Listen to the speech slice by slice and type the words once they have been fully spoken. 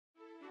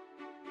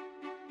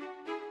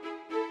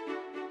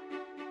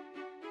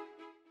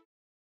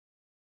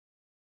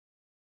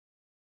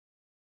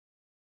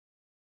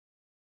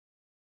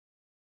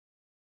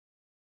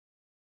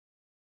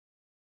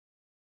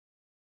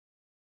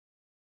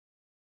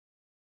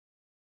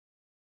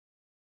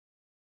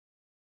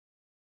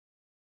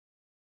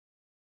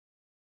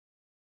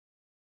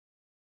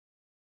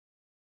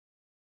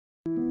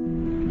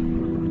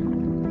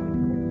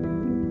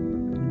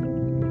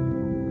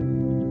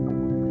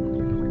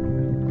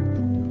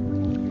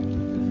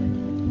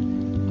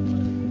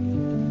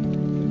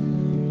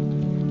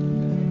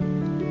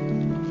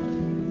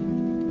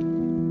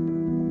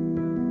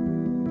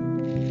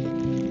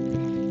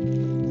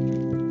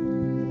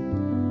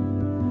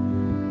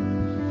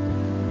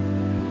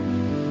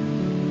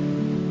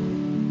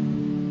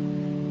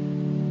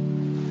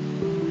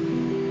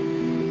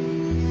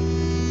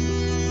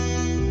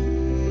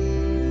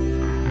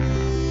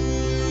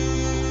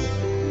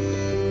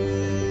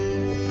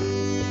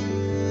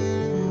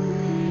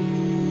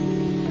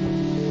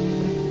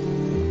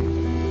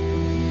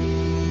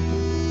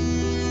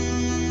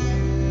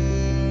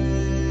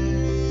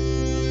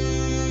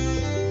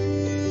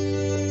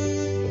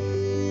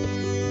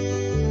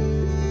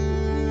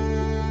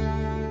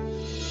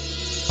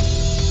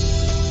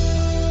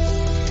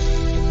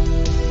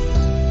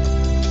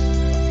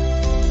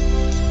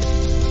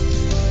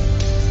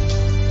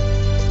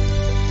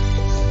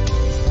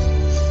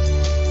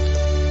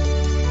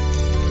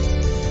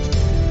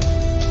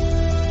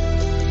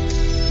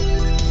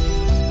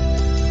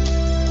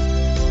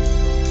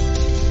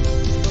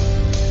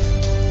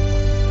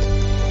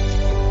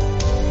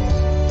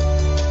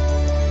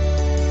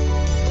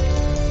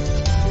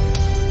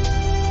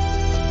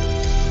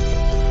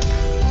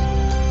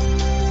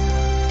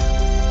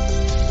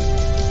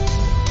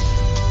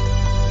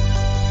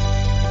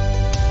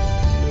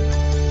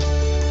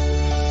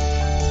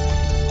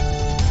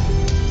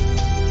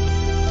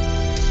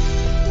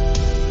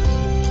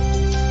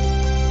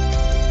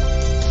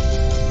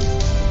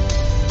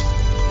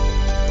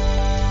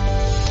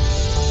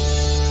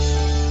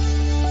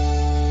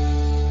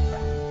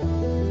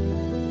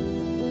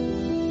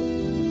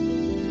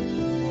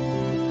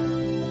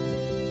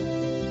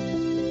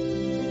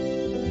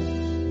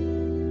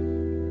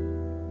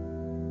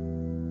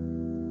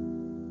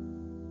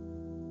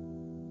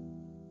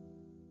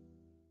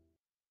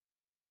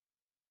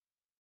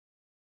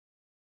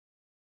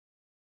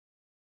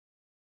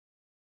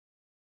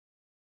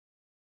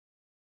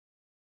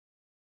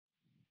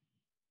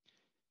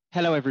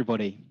Hello,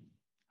 everybody,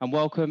 and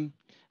welcome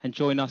and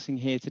join us in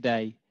here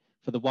today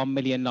for the 1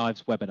 Million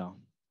Lives webinar.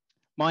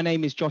 My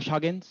name is Josh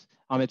Huggins.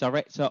 I'm a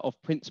Director of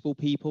Principal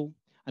People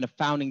and a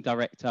Founding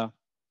Director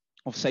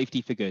of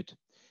Safety for Good,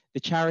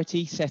 the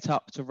charity set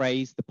up to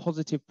raise the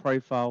positive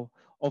profile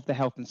of the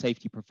health and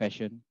safety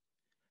profession,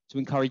 to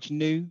encourage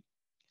new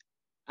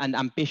and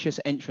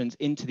ambitious entrants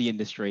into the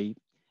industry,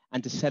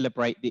 and to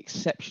celebrate the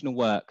exceptional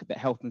work that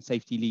health and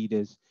safety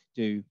leaders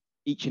do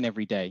each and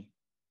every day.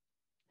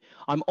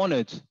 I'm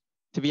honoured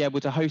to be able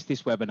to host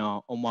this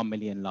webinar on 1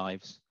 Million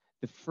Lives,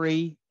 the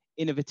free,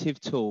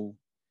 innovative tool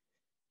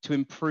to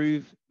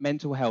improve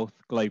mental health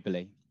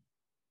globally.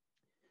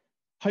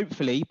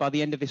 Hopefully, by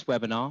the end of this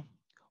webinar,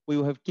 we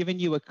will have given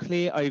you a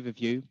clear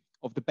overview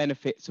of the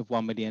benefits of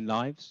 1 Million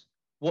Lives,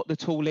 what the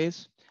tool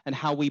is, and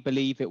how we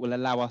believe it will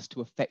allow us to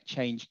affect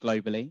change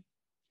globally.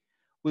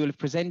 We will have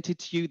presented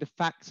to you the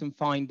facts and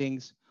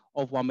findings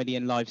of 1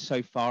 Million Lives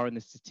so far and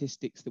the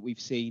statistics that we've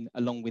seen,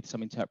 along with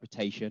some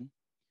interpretation.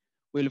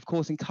 We'll of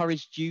course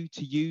encourage you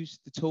to use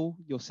the tool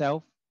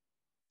yourself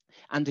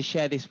and to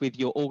share this with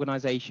your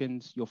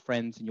organizations, your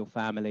friends and your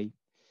family.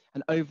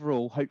 And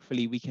overall,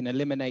 hopefully we can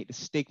eliminate the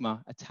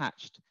stigma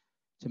attached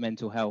to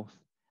mental health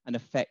and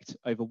affect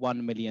over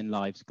 1 million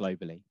lives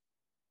globally.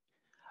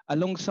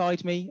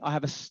 Alongside me, I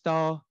have a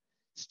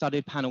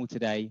star-studded panel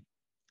today,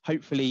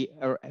 hopefully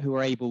who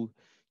are able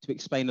to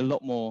explain a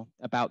lot more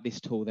about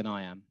this tool than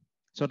I am.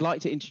 So I'd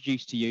like to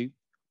introduce to you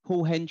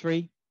Paul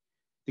Hendry,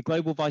 the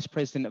Global Vice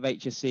President of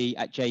HSE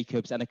at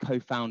Jacobs and a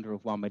co-founder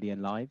of 1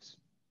 Million Lives.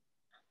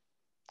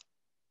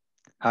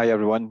 Hi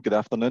everyone, good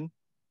afternoon.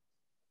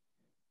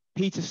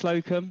 Peter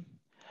Slocum,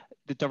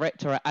 the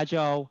Director at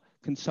Agile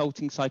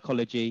Consulting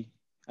Psychology,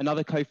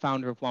 another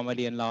co-founder of 1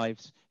 Million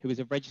Lives, who is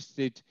a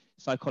registered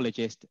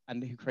psychologist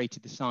and who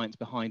created the science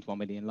behind 1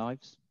 Million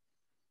Lives.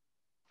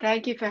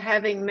 Thank you for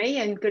having me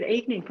and good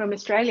evening from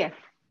Australia.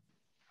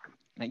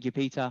 Thank you,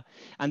 Peter.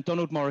 And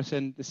Donald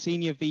Morrison, the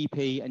Senior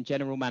VP and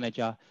General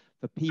Manager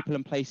for People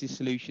and Places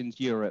Solutions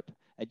Europe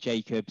at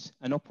Jacobs,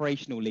 an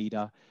operational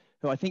leader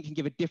who I think can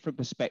give a different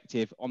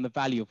perspective on the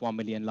value of 1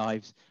 Million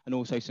Lives and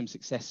also some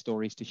success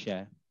stories to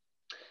share.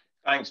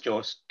 Thanks,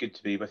 Josh. Good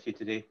to be with you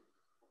today.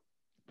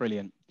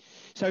 Brilliant.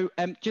 So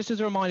just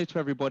as a reminder to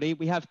everybody,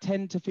 we have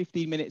 10 to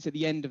 15 minutes at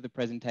the end of the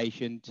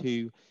presentation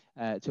to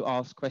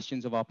ask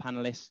questions of our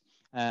panelists.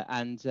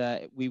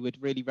 We would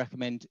really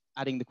recommend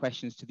adding the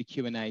questions to the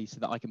Q&A so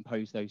that I can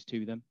pose those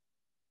to them.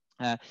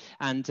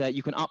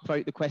 You can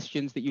upvote the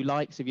questions that you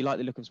like. So if you like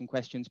the look of some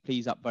questions,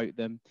 please upvote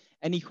them.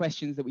 Any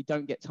questions that we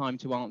don't get time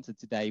to answer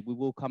today, we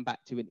will come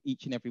back to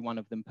each and every one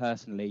of them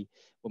personally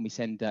when we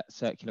send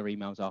circular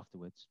emails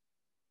afterwards.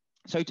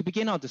 So to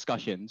begin our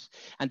discussions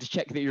and to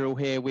check that you're all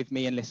here with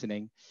me and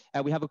listening,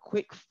 we have a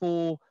quick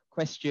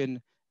 4-question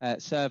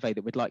survey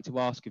that we'd like to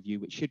ask of you,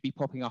 which should be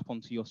popping up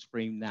onto your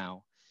screen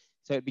now.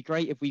 So it'd be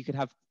great if we could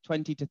have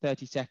 20 to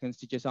 30 seconds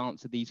to just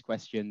answer these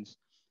questions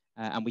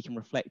and we can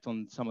reflect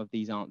on some of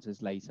these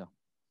answers later.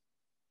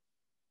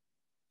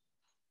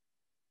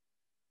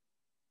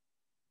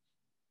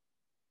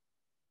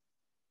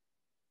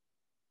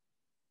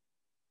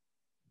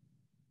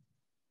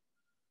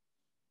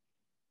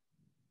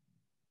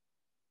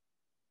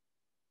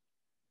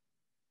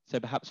 So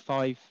perhaps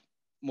 5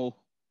 more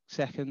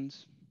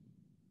seconds.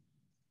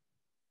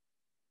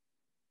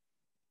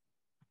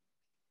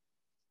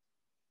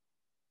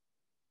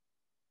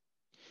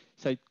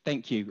 So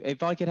thank you.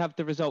 If I could have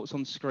the results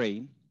on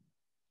screen,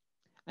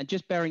 and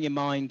just bearing in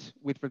mind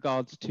with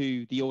regards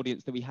to the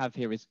audience that we have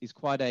here is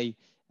quite a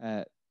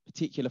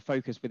particular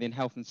focus within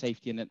health and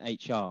safety and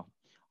HR.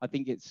 I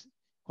think it's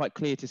quite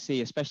clear to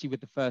see, especially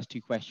with the first 2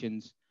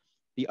 questions,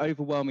 the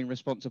overwhelming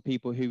response of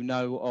people who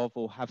know of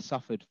or have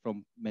suffered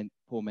from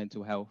poor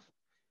mental health.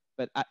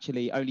 But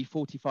actually only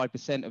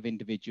 55% of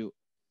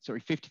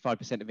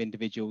 55% of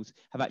individuals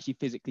have actually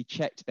physically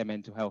checked their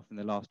mental health in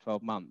the last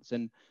 12 months.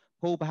 And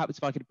Paul, perhaps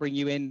if I could bring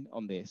you in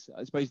on this,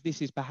 I suppose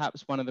this is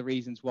perhaps one of the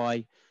reasons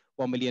why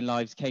 1 Million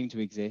Lives came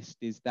to exist,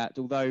 is that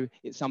although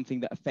it's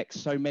something that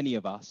affects so many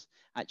of us,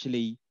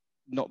 actually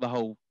not the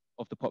whole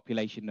of the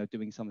population are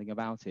doing something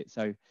about it.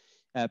 So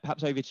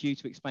perhaps over to you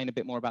to explain a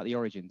bit more about the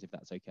origins, if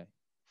that's okay.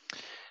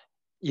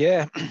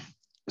 Yeah,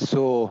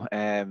 so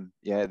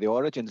yeah, the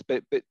origins,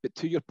 but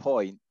to your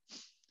point,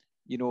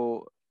 you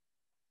know,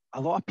 a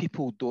lot of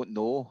people don't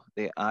know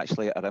they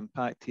actually are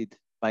impacted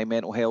by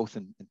mental health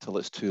until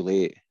it's too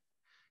late.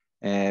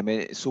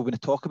 So when I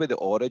talk about the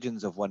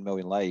origins of 1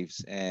 Million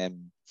Lives,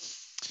 and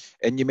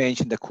you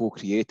mentioned a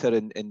co-creator,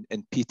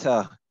 and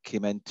Peter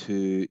came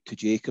into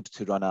Jacobs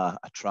to run a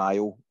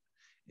trial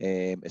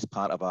as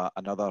part of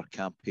another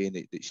campaign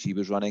that she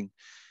was running.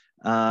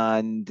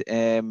 And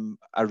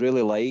I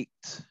really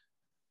liked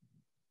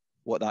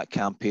what that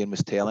campaign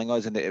was telling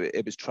us, and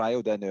it was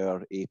trialled in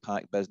our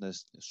APAC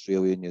business,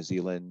 Australia, New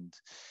Zealand,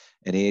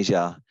 and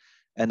Asia.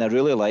 And I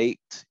really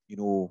liked, you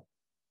know,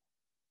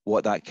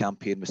 what that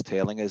campaign was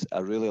telling us. I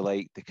really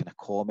liked the kind of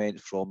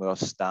comments from our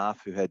staff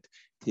who had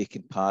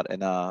taken part in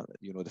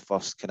the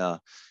first kind of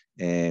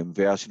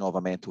version of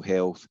a mental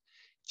health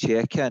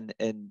check-in.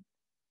 And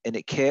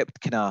it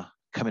kept kind of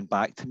coming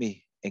back to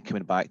me and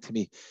coming back to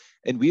me.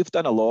 And we've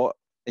done a lot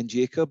in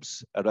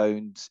Jacobs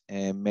around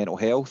mental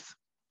health.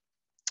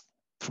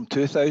 From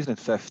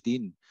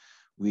 2015,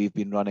 we've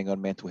been running our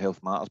Mental Health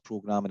Matters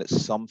programme, and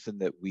it's something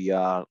that we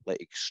are like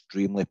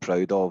extremely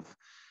proud of.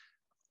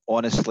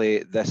 Honestly,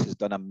 this has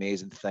done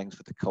amazing things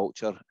for the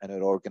culture in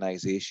our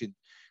organisation.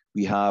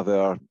 We have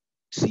our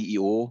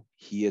CEO,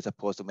 he is a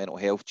positive mental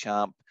health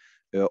champ,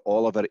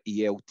 all of our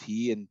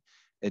ELT,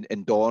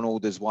 and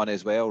Donald is one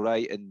as well,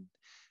 right? And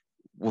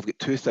we've got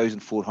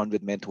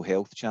 2,400 mental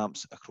health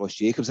champs across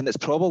Jacobs, and it's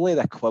probably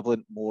the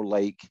equivalent more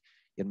like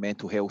your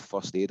mental health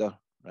first aider,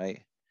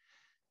 right?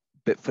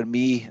 But for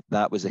me,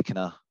 that was the kind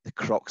of the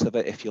crux of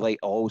it. If you like,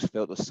 I always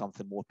felt there was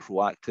something more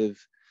proactive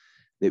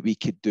that we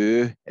could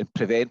do and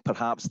prevent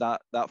perhaps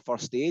that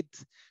first aid.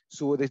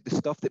 So the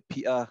stuff that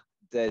Peter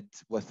did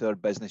with our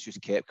business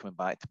just kept coming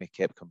back to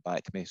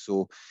me.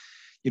 So,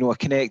 you know, I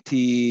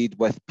connected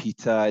with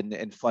Peter,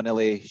 and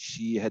funnily,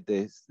 she had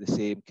the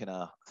same kind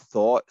of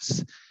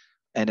thoughts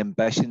and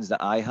ambitions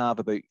that I have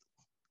about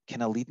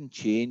kind of leading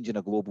change in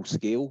a global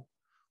scale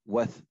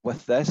with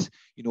this,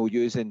 you know,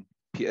 using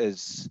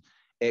Peter's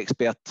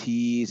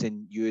expertise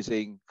and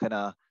using kind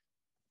of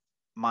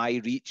my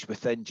reach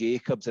within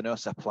Jacobs and our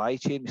supply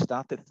chain. We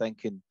started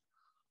thinking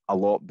a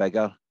lot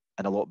bigger,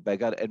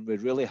 and we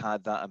really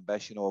had that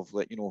ambition of,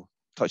 like, you know,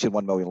 touching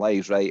 1 million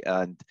lives, right,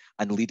 and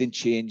leading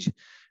change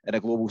in a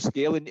global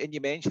scale. And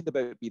you mentioned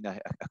about being a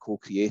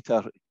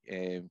co-creator,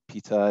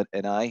 Peter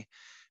and I,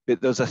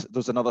 but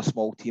there's another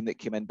small team that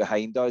came in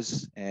behind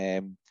us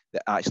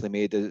that actually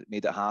made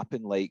it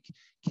happen, like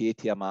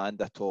Katie,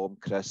 Amanda, Tom,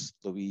 Chris,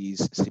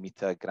 Louise,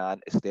 Samita,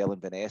 Grant, Estelle,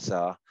 and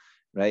Vanessa,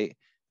 right?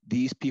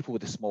 These people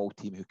with a small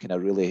team who kind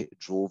of really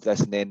drove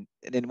this. And then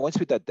once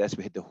we did this,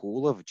 we had the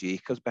whole of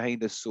Jacobs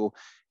behind us. So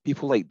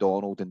people like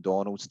Donald and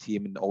Donald's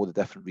team and all the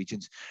different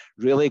regions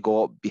really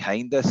got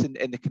behind this. And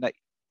the kind of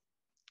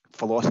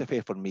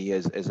philosophy for me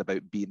is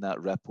about being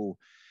that ripple.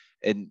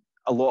 And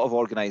a lot of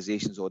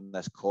organizations on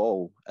this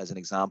call, as an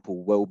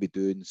example, will be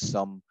doing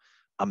some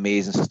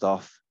amazing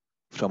stuff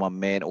from a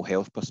mental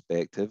health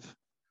perspective.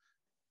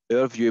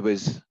 Our view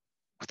is,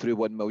 through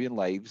 1 million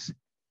lives,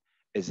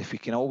 is if we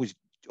can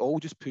all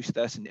just push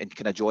this and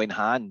kind of join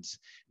hands,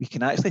 we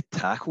can actually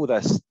tackle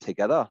this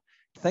together.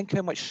 Think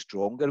how much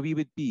stronger we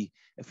would be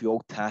if we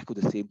all tackled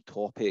the same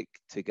topic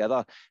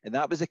together. And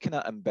that was the kind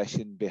of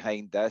ambition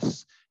behind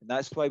this. And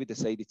that's why we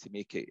decided to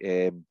make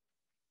it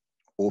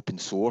open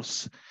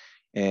source.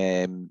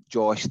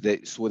 Josh,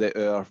 so that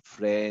our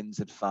friends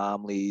and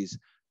families,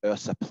 our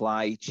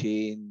supply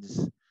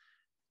chains,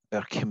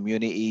 our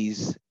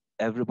communities,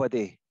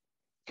 everybody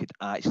could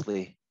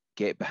actually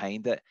get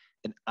behind it.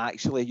 And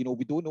actually, you know,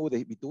 we don't know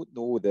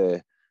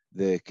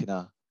the kind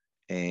of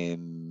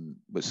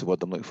what's the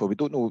word I'm looking for? We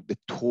don't know the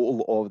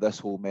total of this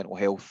whole mental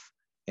health.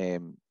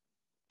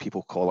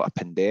 People call it a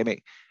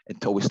pandemic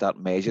until we start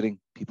measuring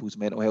people's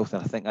mental health,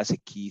 and I think that's a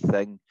key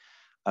thing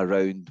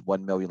around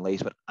 1 million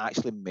lives. We're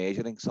actually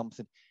measuring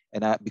something,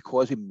 and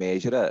because we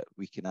measure it,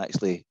 we can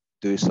actually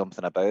do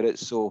something about it.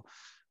 So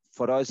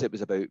for us, it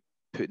was about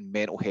putting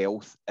mental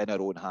health in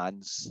our own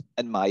hands,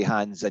 in my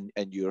hands, and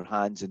in your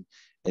hands, and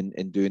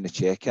doing the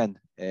check-in.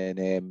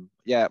 And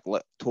yeah,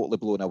 totally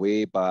blown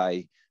away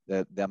by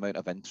the amount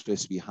of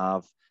interest we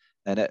have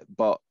in it.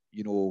 But,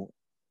 you know,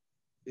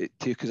 it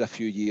took us a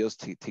few years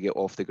to get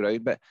off the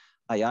ground. But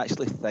I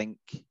actually think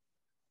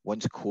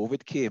once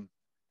COVID came,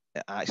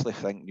 I actually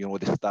think, you know,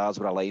 the stars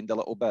were aligned a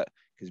little bit,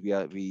 because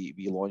we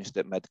launched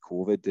it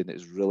mid-COVID, and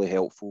it's really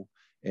helpful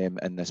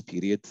in this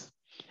period.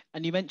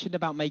 And you mentioned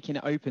about making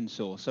it open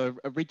source. So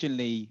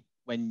originally,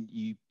 when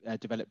you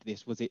developed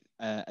this, was it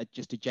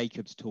just a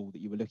Jacobs tool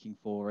that you were looking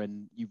for,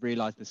 and you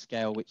realized the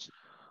scale which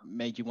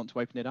made you want to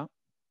open it up?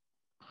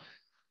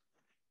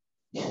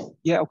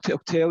 Yeah, I'll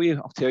tell you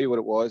what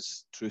it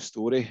was. True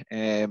story.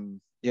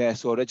 Yeah,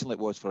 so originally it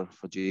was for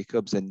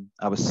Jacobs, and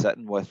I was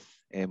sitting with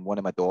one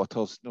of my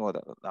daughters. You know,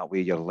 that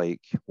way you're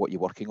like, what are you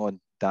working on,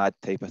 dad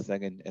type of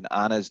thing. And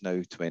Anna's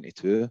now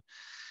 22.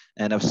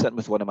 And I was sitting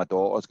with one of my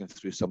daughters going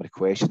through some of the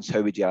questions.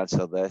 How would you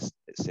answer this,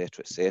 etc.,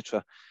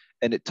 etc.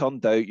 And it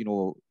turned out, you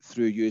know,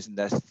 through using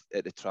this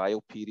at the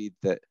trial period,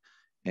 that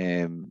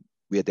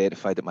we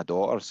identified that my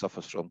daughter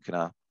suffers from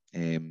kind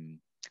of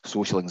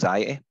social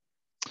anxiety,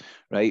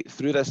 right?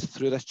 Through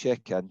this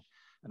check-in,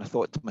 and I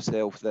thought to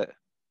myself that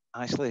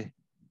actually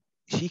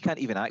she can't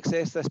even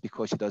access this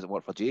because she doesn't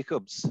work for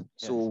Jacobs. Yes.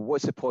 So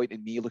what's the point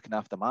in me looking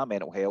after my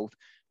mental health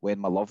when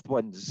my loved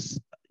ones,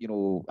 you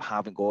know,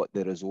 haven't got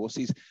the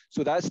resources?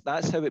 So that's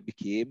how it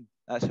became.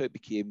 That's how it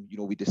became. You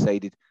know, we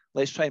decided,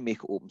 let's try and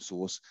make it open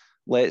source.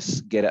 Let's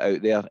get it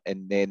out there,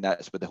 and then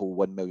that's where the whole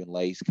 1 million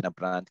lives kind of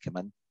brand come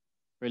in.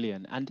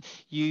 Brilliant. And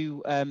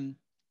you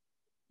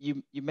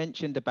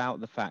mentioned about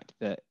the fact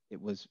that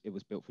it was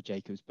built for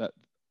Jacobs, but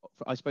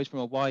I suppose from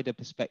a wider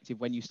perspective,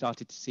 when you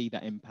started to see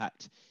that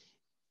impact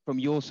from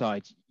your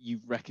side, you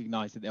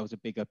recognized that there was a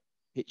bigger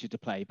picture to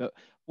play. But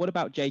what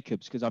about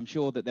Jacobs? Because I'm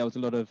sure that there was a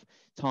lot of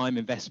time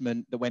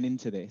investment that went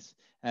into this.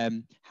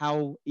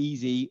 How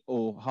easy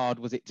or hard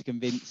was it to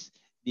convince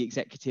the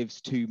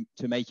executives to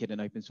make it an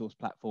open source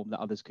platform that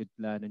others could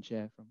learn and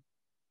share from?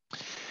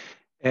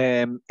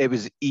 It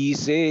was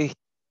easy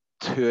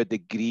to a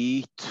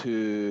degree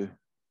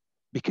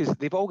because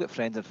they've all got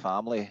friends and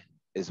family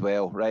as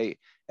well, right?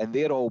 And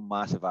they're all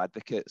massive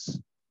advocates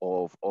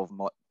of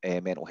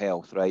mental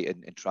health, right?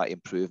 And try to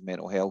improve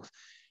mental health.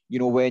 You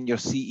know, when your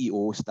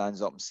CEO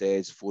stands up and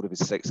says 4 of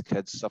his 6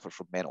 kids suffer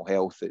from mental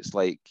health, it's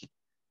like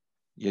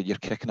you're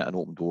kicking at an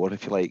open door,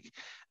 if you like.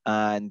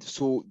 And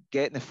so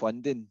getting the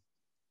funding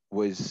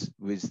was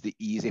the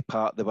easy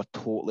part. They were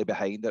totally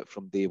behind it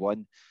from day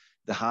one.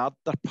 The harder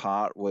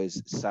part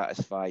was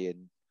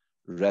satisfying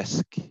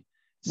risk,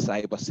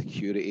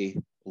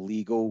 cybersecurity,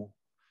 legal.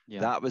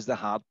 Yeah. That was the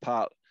hard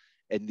part.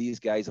 And these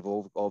guys have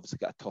obviously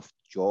got a tough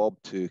job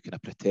to kind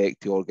of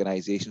protect the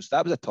organisation. So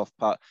that was a tough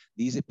part.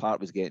 The easy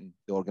part was getting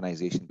the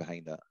organisation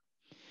behind that.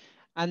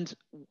 And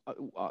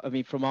I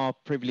mean, from our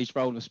privileged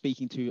role of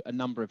speaking to a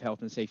number of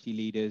health and safety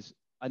leaders,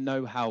 I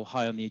know how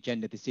high on the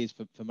agenda this is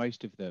for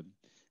most of them.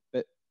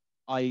 But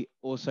I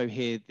also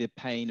hear the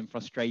pain and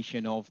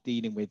frustration of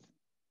dealing with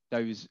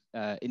those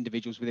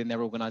individuals within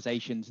their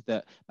organisations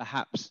that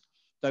perhaps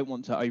don't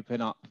want to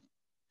open up,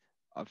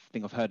 I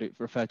think I've heard it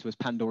referred to as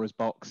Pandora's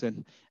box,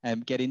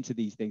 and get into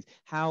these things.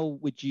 How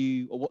would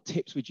you, or what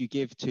tips would you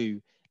give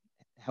to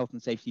health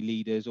and safety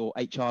leaders or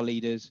HR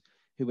leaders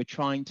who are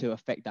trying to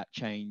affect that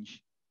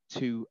change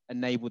to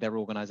enable their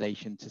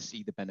organisation to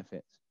see the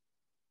benefits?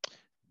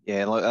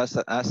 Yeah, look,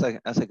 that's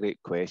a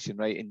great question,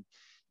 right? And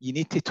you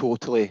need to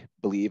totally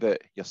believe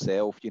it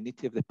yourself. You need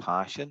to have the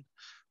passion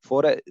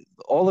for it.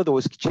 All of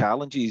those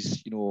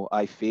challenges, you know,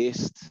 I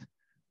faced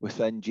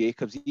within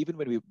Jacobs, even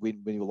when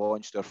we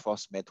launched our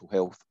first Mental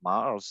Health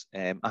Matters,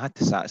 I had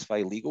to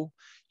satisfy legal,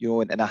 you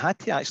know, and I had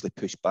to actually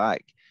push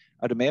back.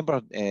 I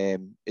remember,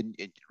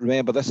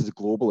 remember this is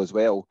global as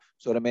well.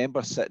 So I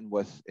remember sitting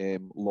with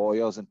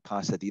lawyers in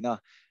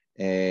Pasadena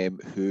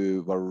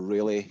who were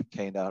really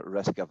kind of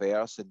risk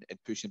averse and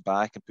pushing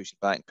back and pushing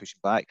back and pushing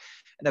back,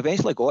 and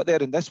eventually got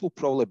there. And this will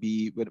probably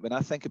be when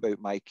I think about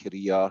my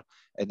career,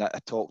 and I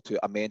talk to,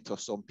 I mentor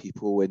some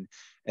people, and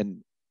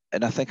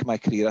I think of my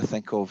career, I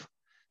think of,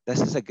 this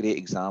is a great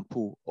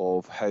example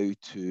of how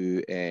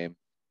to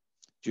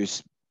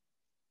just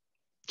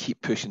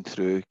keep pushing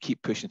through,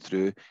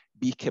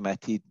 be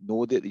committed,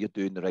 know that you're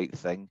doing the right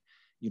thing,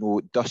 you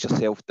know, dust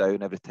yourself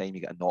down every time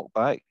you get a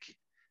knockback,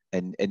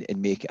 and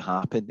make it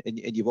happen.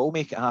 And you will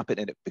make it happen,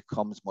 and it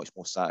becomes much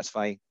more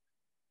satisfying.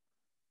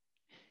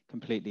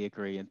 Completely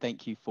agree, and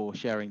thank you for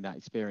sharing that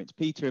experience.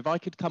 Peter, if I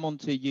could come on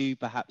to you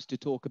perhaps to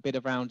talk a bit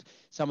around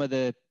some of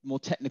the more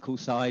technical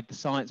side, the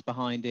science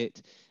behind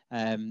it,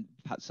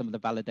 perhaps some of the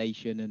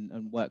validation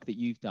and work that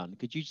you've done.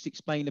 Could you just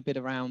explain a bit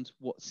around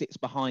what sits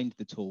behind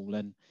the tool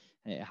and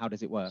how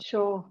does it work?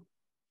 Sure.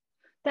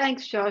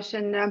 Thanks, Josh.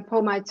 And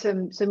Paul made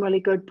some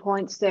really good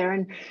points there.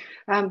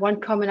 And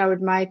one comment I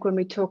would make when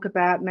we talk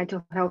about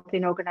mental health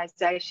in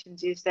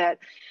organisations is that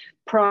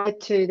prior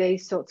to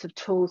these sorts of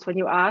tools, when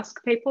you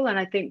ask people, and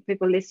I think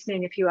people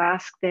listening, if you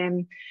ask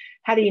them,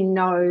 how do you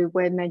know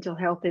where mental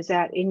health is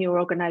at in your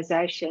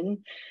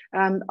organisation?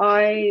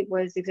 I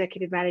was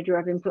executive manager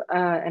of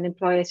an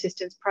employee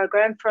assistance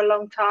program for a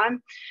long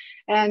time.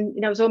 And,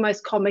 you know, it was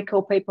almost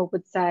comical. People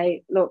would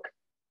say, look,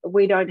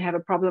 we don't have a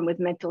problem with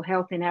mental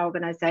health in our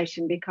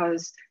organisation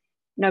because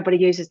nobody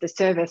uses the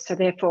service, so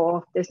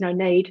therefore there's no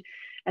need.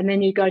 And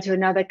then you go to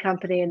another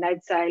company and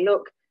they'd say,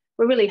 look,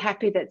 we're really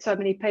happy that so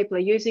many people are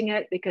using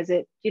it because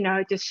it, you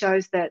know, just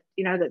shows that,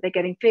 you know, that they're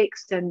getting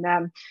fixed. And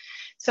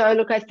so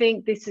look, I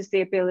think this is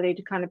the ability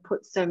to kind of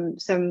put some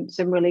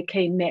really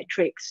key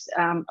metrics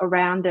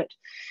around it.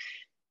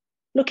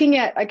 Looking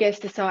at, I guess,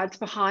 the science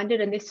behind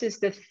it, and this is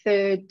the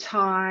third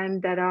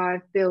time that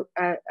I've built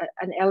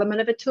an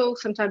element of a tool,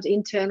 sometimes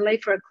internally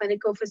for a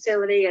clinical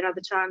facility and other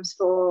times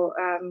for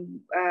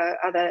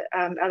other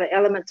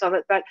elements of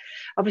it. But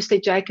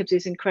obviously Jacobs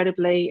is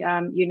incredibly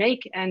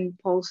unique, and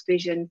Paul's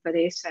vision for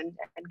this and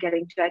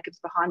getting Jacobs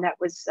behind that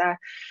was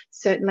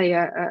certainly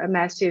a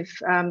massive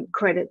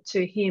credit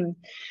to him.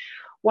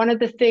 One of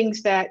the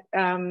things that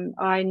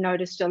I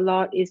noticed a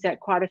lot is that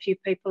quite a few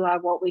people are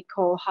what we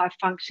call high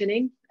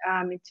functioning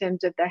in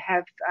terms of they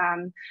have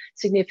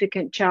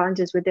significant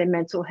challenges with their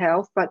mental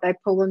health, but they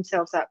pull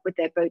themselves up with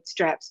their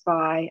bootstraps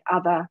by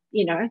other,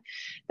 you know,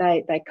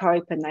 they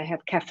cope and they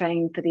have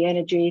caffeine for the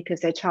energy because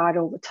they're tired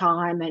all the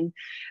time.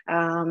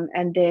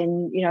 And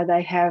then, you know,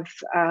 they have,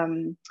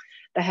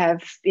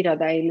 you know,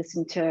 they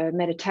listen to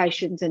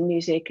meditations and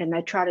music and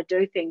they try to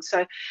do things.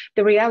 So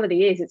the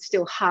reality is it's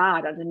still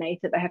hard underneath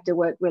it. They have to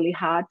work really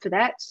hard for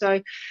that.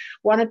 So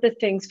one of the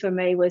things for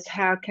me was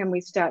how can we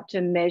start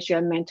to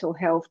measure mental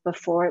health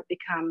before it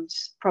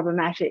becomes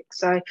problematic?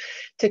 So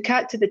to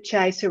cut to the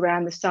chase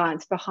around the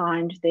science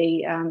behind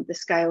the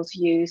scales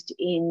used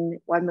in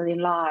 1 Million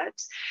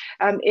Lives,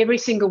 every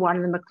single one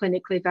of them are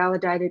clinically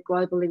validated,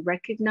 globally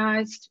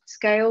recognised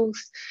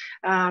scales.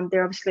 There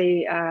are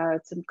obviously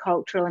some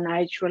cultural and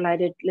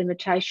age-related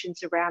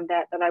limitations around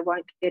that I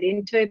won't get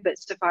into, but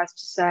suffice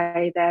to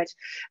say that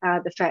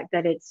the fact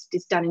that it's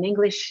done in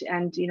English,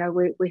 and you know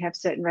we have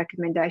certain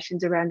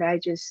recommendations around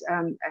ages,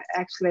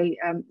 actually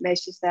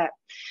measures that.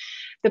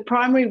 The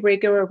primary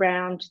rigor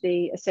around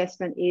the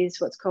assessment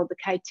is what's called the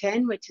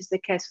K10, which is the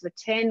Kessler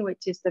 10,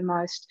 which is the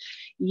most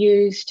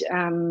used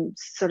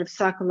sort of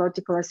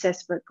psychological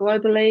assessment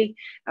globally.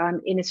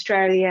 In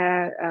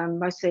Australia,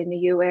 mostly in the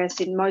US,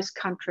 in most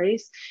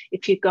countries,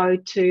 if you go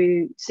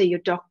to see your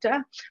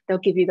doctor, they'll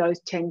give you those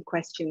 10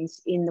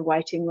 questions in the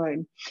waiting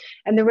room.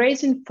 And the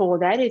reason for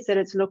that is that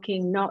it's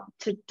looking not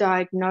to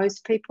diagnose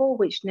people,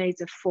 which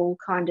needs a full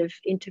kind of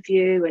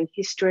interview and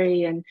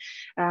history and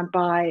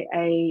by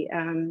a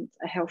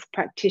health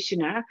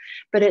practitioner,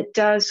 but it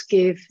does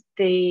give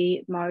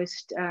the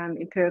most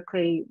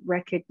empirically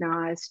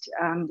recognised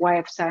way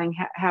of saying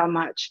how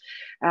much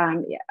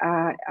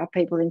are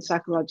people in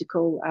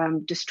psychological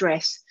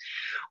distress.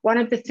 One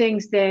of the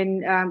things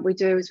then we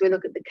do is we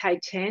look at the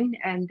K10,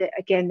 and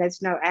again,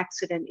 there's no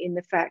accident in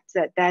the fact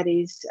that that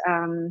is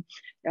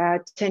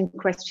 10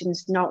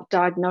 questions not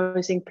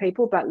diagnosing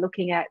people, but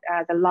looking at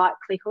the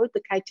likelihood.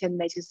 The K10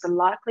 measures the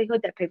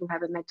likelihood that people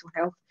have a mental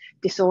health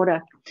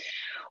disorder.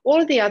 All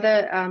of the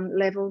other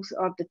levels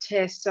of the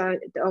test, so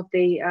of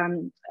the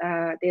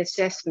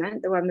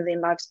assessment, the 1 Million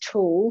Lives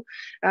tool,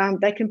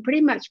 they can pretty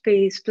much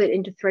be split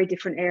into 3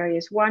 different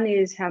areas. One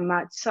is how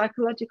much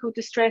psychological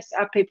distress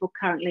are people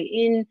currently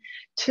in.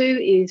 2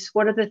 is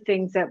what are the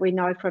things that we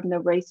know from the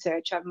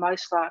research are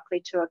most likely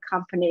to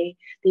accompany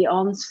the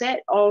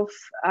onset of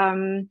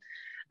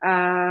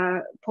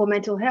poor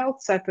mental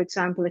health. So for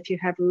example, if you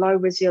have low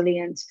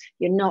resilience,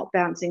 you're not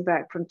bouncing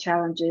back from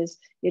challenges,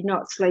 you're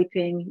not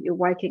sleeping, you're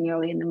waking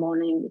early in the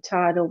morning, you're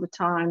tired all the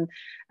time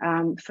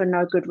for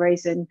no good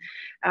reason,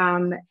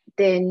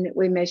 then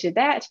we measure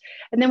that.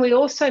 And then we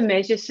also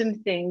measure some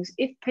things.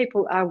 If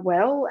people are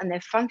well and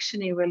they're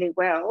functioning really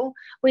well,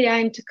 we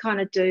aim to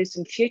kind of do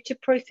some future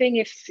proofing,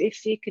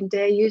 if you can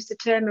dare use the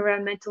term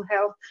around mental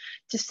health,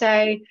 to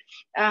say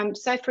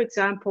for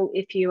example,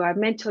 if you are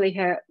mentally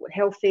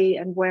healthy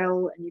and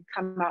well and you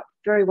come up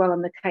very well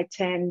on the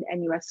K10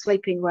 and you are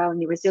sleeping well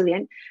and you're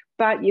resilient,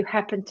 but you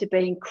happen to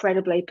be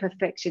incredibly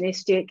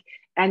perfectionistic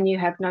and you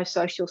have no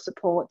social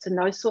supports and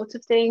those sorts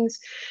of things,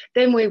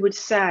 then we would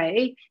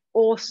say,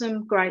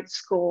 awesome, great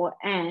score,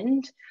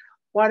 and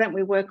why don't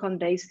we work on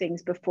these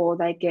things before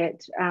they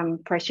get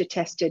pressure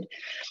tested?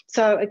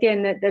 So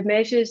again, the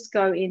measures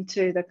go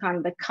into the kind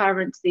of the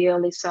current, the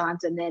early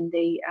signs, and then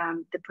the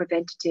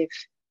preventative.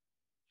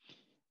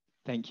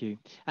 Thank you.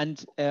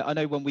 And I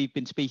know when we've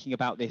been speaking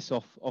about this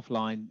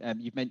offline,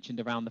 you've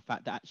mentioned around the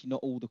fact that actually not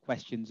all the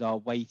questions are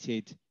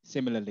weighted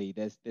similarly.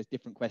 There's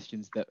different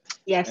questions that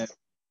yes.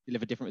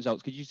 Deliver different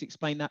results. Could you just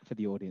explain that for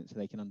the audience so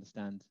they can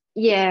understand?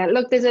 Yeah,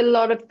 look, there's a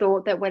lot of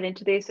thought that went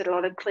into this, a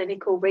lot of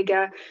clinical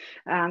rigor,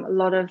 a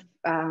lot of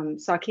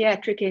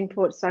psychiatric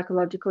input,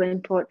 psychological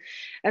input.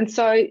 And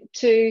so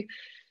to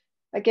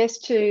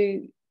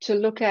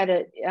look at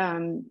it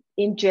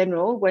in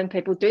general, when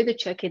people do the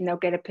check-in, they'll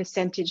get a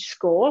percentage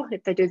score.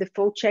 If they do the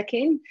full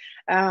check-in,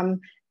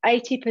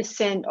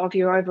 80% of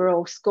your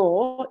overall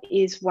score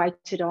is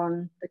weighted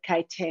on the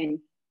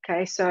K10.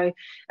 Okay, so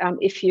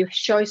if you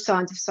show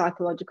signs of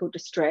psychological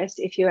distress,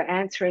 if you're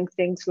answering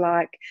things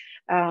like,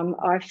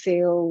 I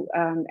feel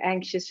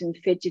anxious and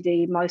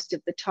fidgety most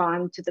of the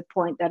time to the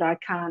point that I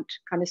can't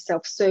kind of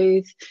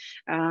self-soothe,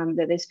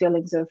 that there's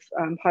feelings of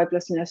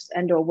hopelessness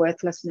and or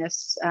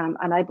worthlessness,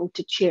 unable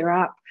to cheer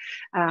up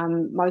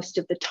most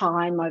of the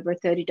time over a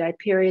 30-day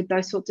period,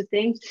 those sorts of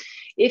things.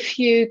 If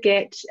you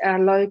get a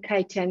low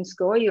K10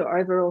 score, your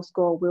overall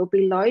score will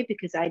be low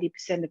because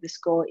 80% of the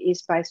score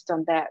is based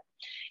on that.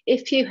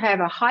 If you have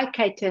a high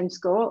K10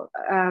 score,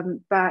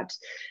 but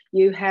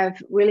you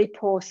have really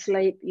poor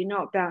sleep, you're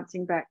not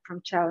bouncing back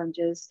from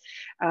challenges,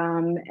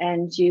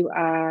 and you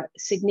are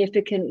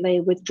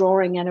significantly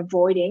withdrawing and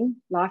avoiding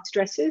life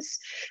stresses,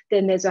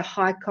 then there's a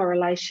high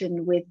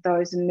correlation with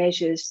those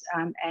measures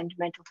and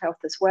mental health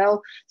as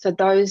well. So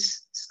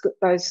those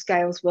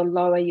scales will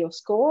lower your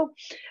score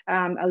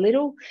a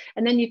little.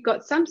 And then you've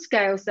got some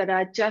scales that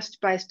are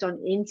just based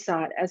on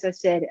insight. As I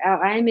said,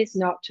 our aim is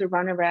not to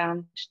run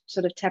around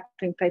sort of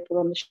tapping people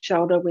on the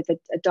shoulder with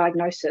a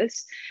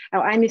diagnosis.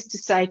 Our aim is to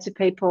say to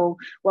people,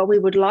 what we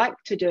would like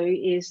to do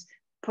is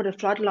put a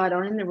floodlight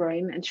on in the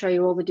room and show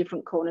you all the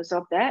different corners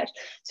of that.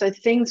 So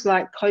things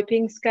like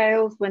coping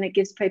scales, when it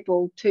gives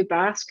people 2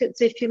 baskets,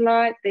 if you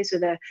like, these are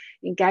the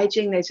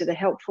engaging, these are the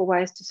helpful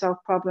ways to solve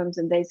problems,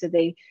 and these are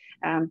the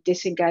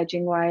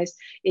disengaging ways.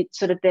 It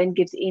sort of then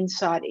gives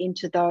insight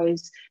into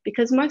those,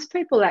 because most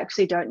people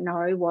actually don't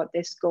know what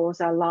their scores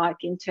are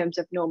like in terms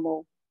of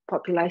normal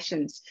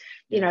populations.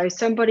 Yes. You know,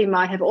 somebody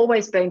might have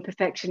always been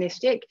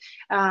perfectionistic,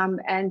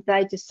 and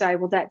they just say,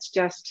 well, that's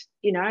just,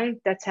 you know,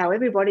 that's how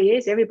everybody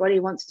is. Everybody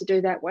wants to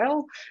do that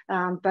well.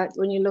 But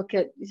when you look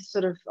at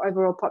sort of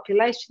overall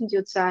populations,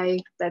 you'd say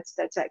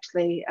that's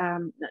actually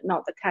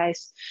not the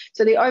case.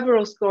 So the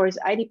overall score is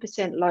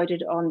 80%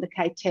 loaded on the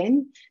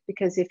K10,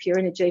 because if you're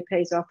in a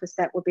GP's office,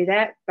 that would be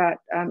that. But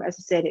as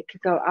I said, it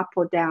could go up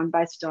or down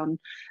based on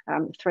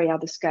 3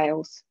 other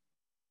scales.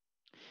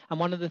 And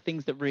one of the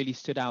things that really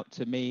stood out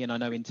to me, and I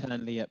know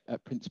internally at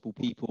Principal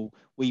People,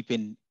 we've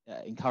been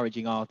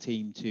encouraging our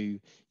team to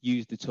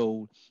use the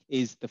tool,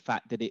 is the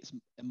fact that it's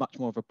much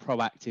more of a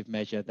proactive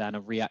measure than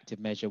a reactive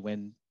measure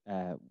when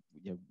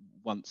you know,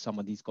 once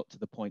somebody's got to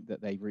the point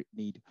that they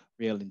need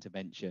real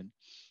intervention.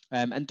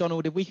 And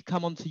Donald, if we could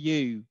come on to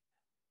you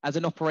as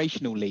an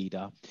operational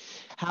leader,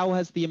 how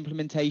has the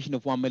implementation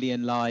of 1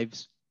 Million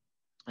Lives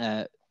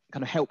kind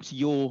of helped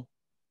your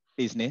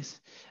business?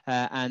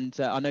 And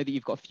I know that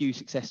you've got a few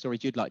success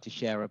stories you'd like to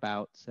share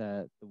about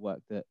the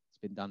work that's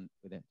been done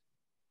with it.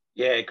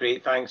 Yeah,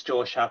 great. Thanks,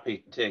 Josh.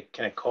 Happy to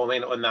kind of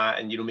comment on that,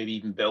 and, you know, maybe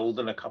even build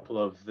on a couple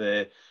of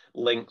the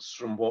links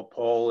from what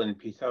Paul and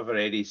Peter have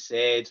already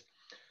said.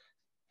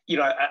 You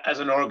know, as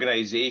an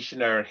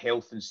organisation, our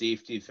health and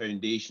safety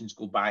foundations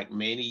go back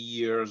many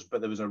years, but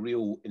there was a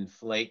real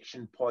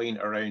inflection point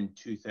around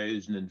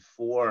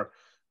 2004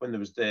 when there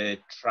was the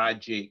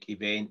tragic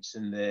events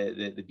in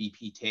the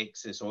BP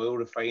Texas oil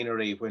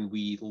refinery, when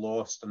we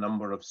lost a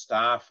number of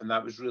staff, and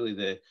that was really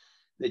the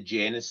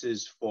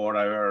genesis for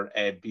our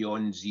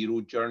Beyond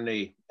Zero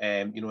journey,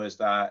 you know, as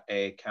that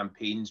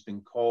campaign's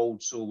been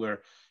called. So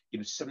we're, you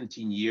know,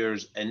 17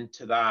 years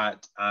into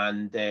that,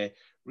 and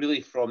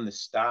really from the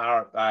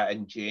start, that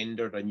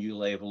engendered a new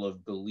level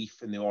of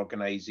belief in the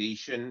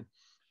organisation.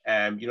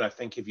 You know, I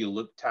think if you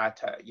looked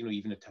at it, you know,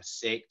 even at a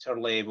sector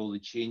level, the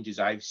changes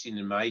I've seen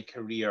in my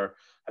career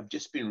have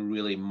just been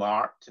really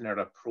marked in our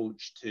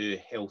approach to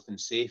health and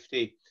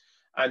safety.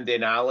 And the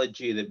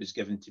analogy that was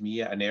given to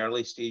me at an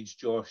early stage,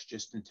 Josh,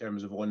 just in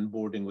terms of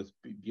onboarding with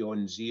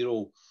Beyond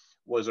Zero,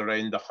 was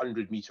around the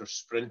 100-metre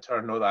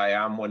sprinter. Not that I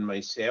am one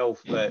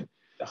myself, but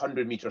the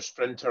 100-metre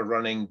sprinter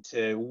running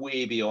to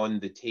way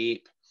beyond the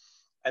tape.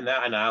 And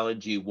that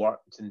analogy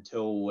worked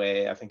until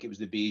I think it was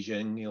the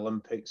Beijing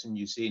Olympics, and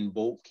Usain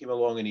Bolt came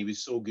along, and he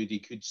was so good he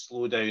could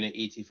slow down at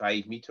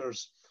 85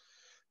 metres.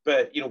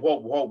 But, you know,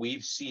 what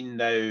we've seen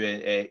now,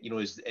 you know,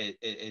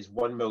 is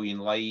 1 million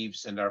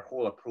lives, and our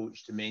whole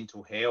approach to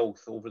mental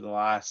health over the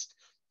last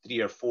 3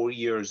 or 4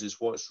 years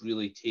is what's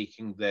really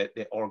taking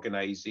the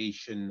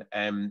organisation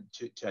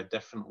to a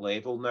different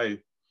level now.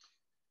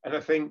 And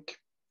I think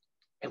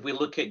if we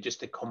look at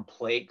just the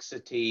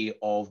complexity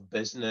of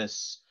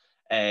business,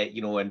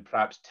 you know, and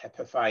perhaps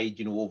typified,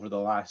 you know, over the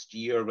last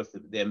year with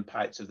the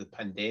impacts of the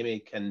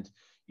pandemic and,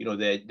 you know,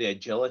 the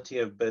agility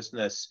of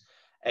business,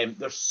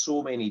 there's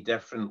so many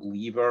different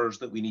levers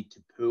that we need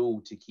to pull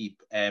to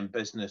keep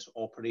business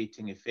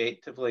operating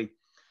effectively.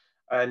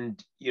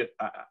 And, you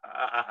know,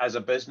 as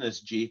a business,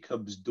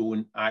 Jacobs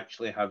don't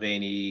actually have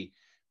any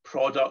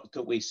product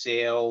that we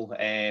sell.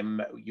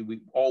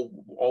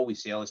 All we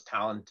sell is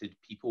talented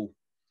people.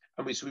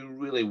 And so we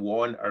really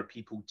want our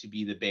people to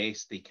be the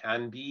best they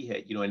can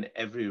be, you know, in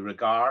every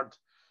regard.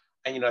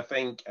 And, you know, I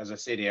think, as I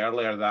said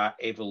earlier, that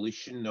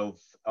evolution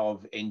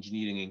of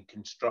engineering and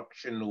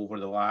construction over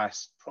the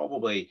last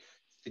probably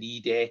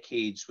 3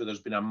 decades, where there's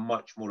been a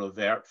much more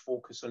overt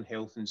focus on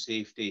health and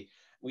safety,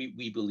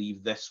 we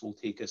believe this will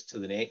take us to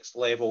the next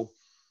level.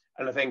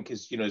 And I think,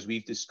 as you know, as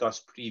we've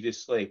discussed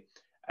previously,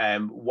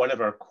 one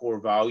of our core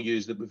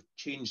values that we've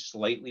changed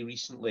slightly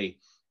recently,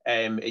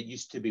 it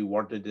used to be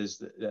worded as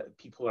that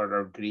people are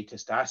our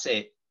greatest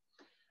asset.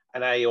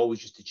 And I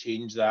always used to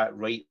change that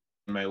right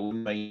in my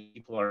own mind.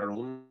 People are our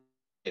own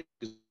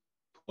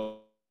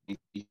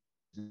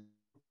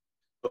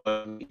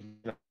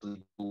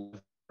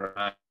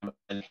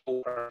and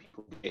help our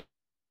people get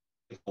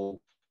people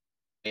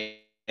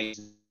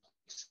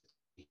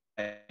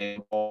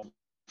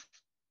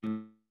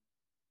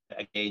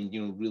again,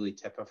 you know, really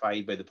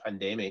typified by the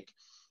pandemic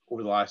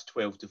over the last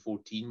 12 to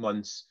 14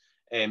 months.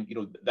 You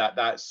know,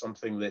 that's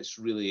something that's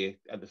really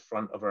at the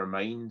front of our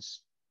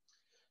minds.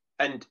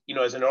 And, you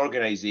know, as an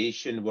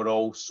organisation, we're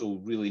also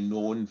really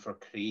known for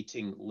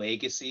creating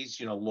legacies.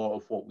 You know, a lot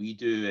of what we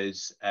do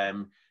is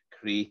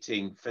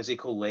creating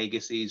physical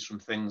legacies, from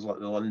things like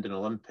the London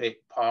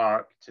Olympic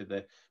Park to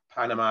the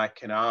Panama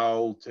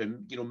Canal to,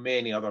 you know,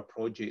 many other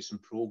projects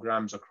and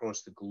programmes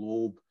across the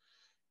globe.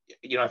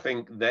 You know, I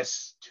think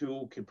this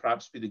tool could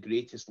perhaps be the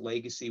greatest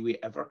legacy we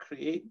ever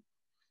create.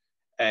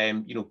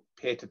 You know,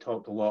 Peter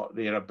talked a lot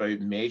there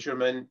about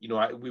measurement. You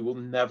know, we will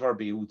never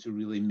be able to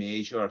really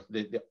measure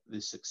the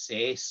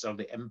success or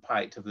the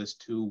impact of this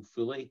tool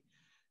fully,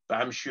 but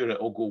I'm sure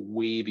it will go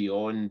way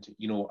beyond,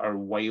 you know, our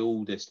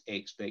wildest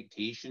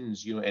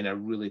expectations, you know, in a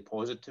really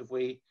positive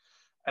way.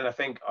 And I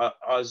think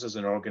us as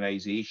an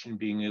organisation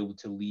being able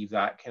to leave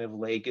that kind of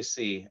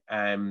legacy,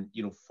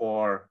 you know,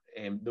 for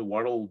the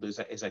world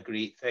is a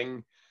great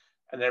thing.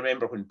 And I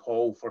remember when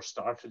Paul first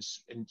started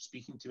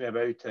speaking to me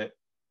about it,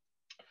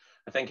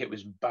 I think it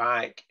was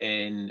back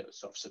in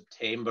sort of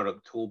September,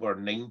 October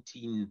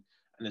 19.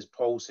 And as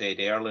Paul said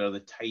earlier, the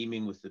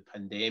timing with the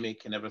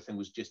pandemic and everything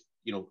was just,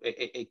 you know,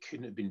 it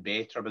couldn't have been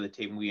better by the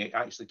time we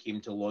actually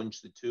came to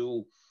launch the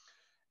tool.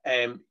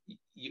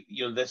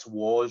 You know, this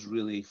was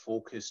really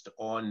focused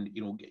on,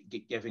 you know,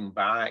 giving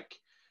back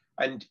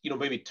and, you know,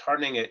 maybe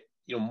turning it,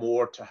 you know,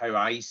 more to how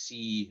I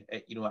see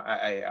it, you know,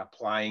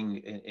 applying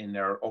in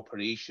our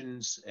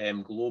operations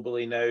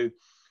globally now.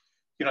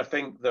 You know, I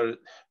think there,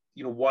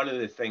 you know, one of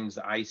the things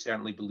that I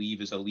certainly believe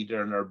as a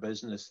leader in our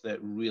business that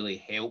really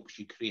helps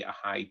you create a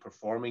high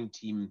performing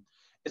team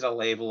is a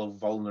level of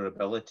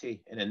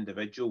vulnerability in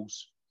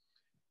individuals.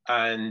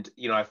 And,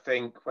 you know, I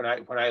think when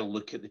I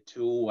look at the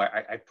tool,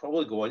 I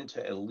probably go into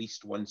it at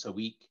least once a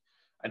week,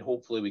 and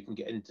hopefully we can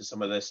get into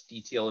some of this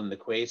detail in the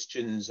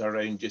questions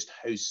around just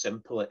how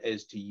simple it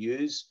is to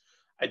use.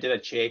 I did a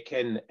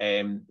check-in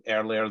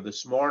earlier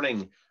this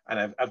morning,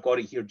 and I've got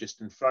it here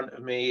just in front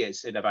of me. It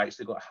said I've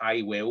actually got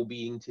high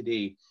well-being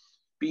today.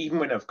 But even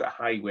when I've got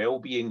high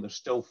well-being, there's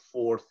still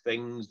 4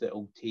 things that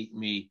will take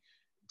me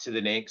to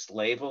the next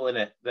level in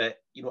it that,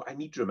 you know, I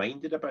need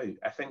reminded about.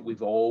 I think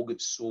we've all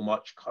got so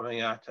much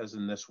coming at us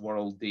in this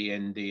world day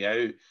in, day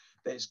out,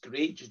 that it's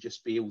great to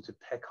just be able to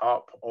pick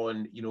up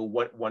on, you know,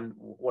 one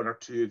or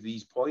two of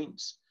these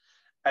points.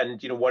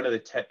 And, you know, one of the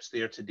tips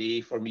there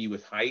today for me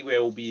with high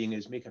well-being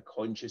is make a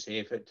conscious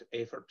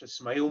effort to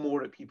smile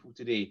more at people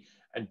today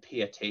and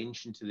pay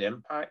attention to the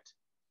impact.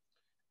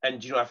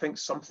 And, you know, I think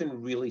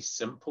something really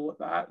simple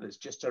at that's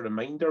just a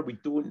reminder. We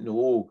don't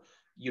know,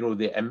 you know,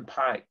 the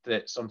impact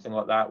that something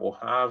like that will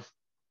have.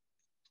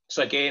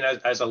 So again,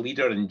 as a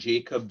leader in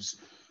Jacobs,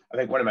 I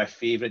think one of my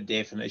favorite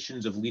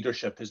definitions of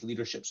leadership is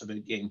leadership's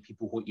about getting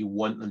people what you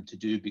want them to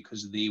do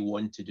because they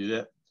want to do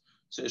it.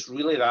 So it's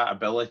really that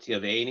ability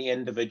of any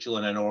individual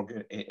in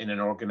an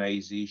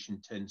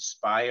organization to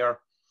inspire.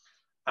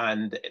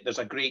 And there's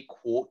a great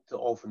quote that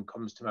often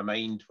comes to my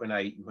mind when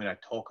I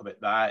talk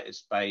about that.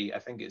 It's by, I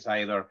think it's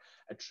either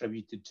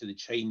attributed to the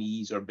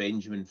Chinese or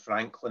Benjamin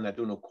Franklin. I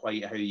don't know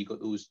quite how you got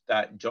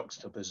that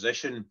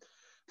juxtaposition,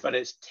 but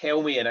it's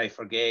tell me and I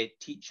forget,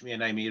 teach me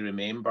and I may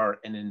remember,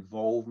 and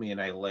involve me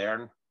and I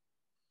learn.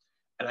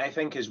 And I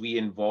think as we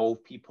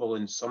involve people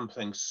in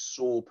something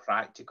so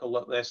practical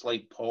like this,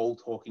 like Paul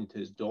talking to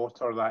his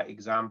daughter, that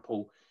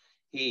example,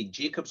 hey,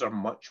 Jacobs are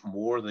much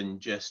more than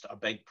just a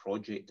big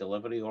project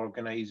delivery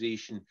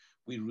organization.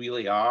 We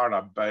really are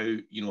about,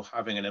 you know,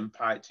 having an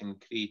impact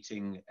and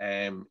creating,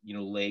 you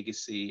know,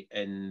 legacy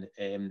in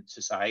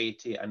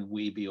society and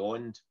way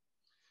beyond.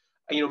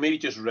 And, you know, maybe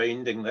just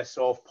rounding this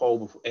off,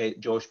 Paul,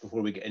 Josh,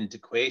 before we get into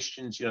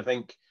questions, you know, I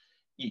think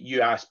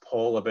you asked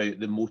Paul about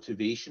the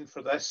motivation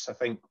for this. I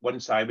think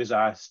once I was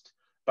asked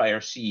by our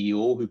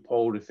CEO, who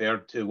Paul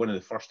referred to one of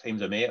the first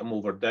times I met him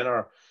over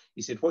dinner,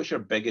 he said, what's your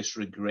biggest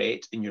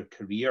regret in your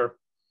career?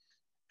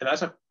 And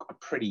that's a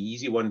pretty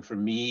easy one for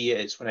me.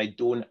 It's when I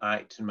don't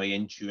act on my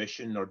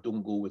intuition or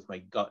don't go with my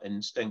gut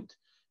instinct,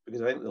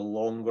 because I think the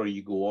longer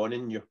you go on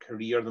in your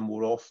career, the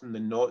more often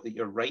than not that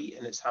you're right.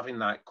 And it's having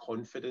that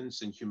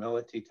confidence and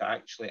humility to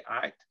actually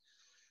act.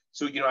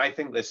 So, you know, I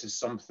think this is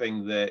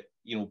something that,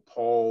 you know,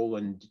 Paul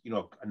and, you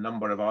know, a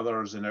number of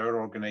others in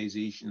our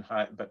organization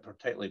had, but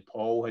particularly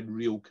Paul had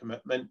real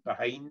commitment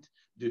behind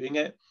doing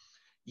it.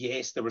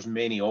 Yes, there was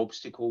many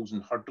obstacles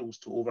and hurdles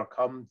to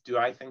overcome. Do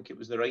I think it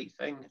was the right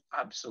thing?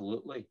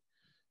 Absolutely.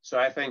 So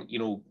I think, you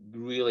know,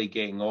 really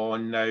getting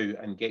on now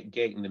and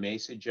getting the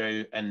message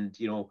out. And,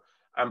 you know,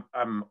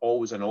 I'm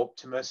always an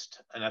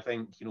optimist. And I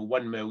think, you know,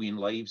 1 million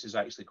lives is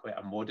actually quite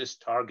a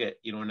modest target,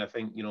 you know, and I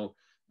think, you know,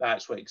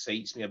 that's what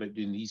excites me about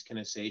doing these kind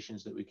of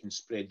sessions, that we can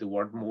spread the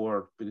word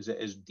more because it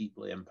is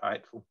deeply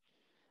impactful.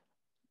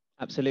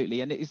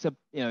 Absolutely. And it's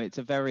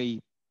a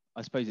very,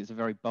 I suppose it's a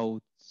very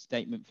bold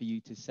statement for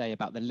you to say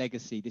about the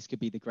legacy. This could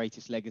be the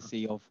greatest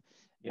legacy of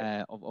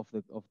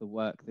the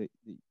work that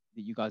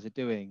you guys are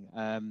doing.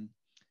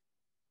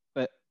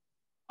 But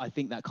I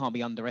think that can't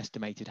be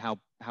underestimated how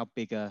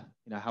big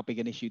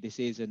an issue this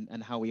is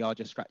and how we are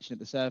just scratching at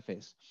the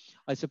surface.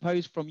 I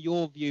suppose from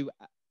your view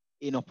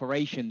in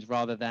operations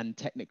rather than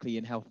technically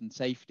in health and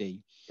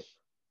safety,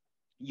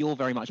 you're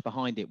very much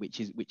behind it, which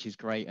is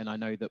great. And I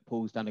know that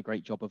Paul's done a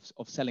great job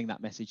of selling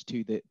that message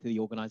to the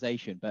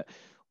organization. But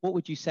what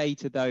would you say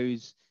to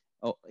those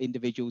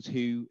individuals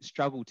who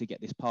struggle to get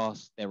this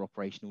past their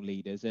operational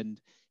leaders? And,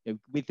 you know,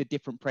 with the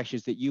different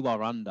pressures that you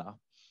are under,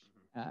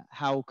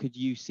 how could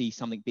you see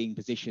something being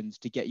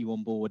positioned to get you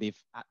on board if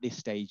at this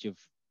stage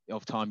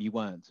of time you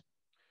weren't?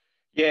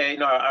 Yeah,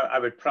 no, I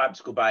would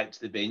perhaps go back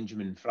to the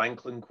Benjamin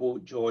Franklin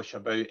quote, Josh,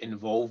 about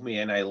involve me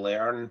and I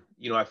learn.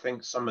 You know, I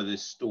think some of the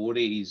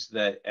stories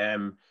that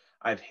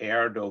I've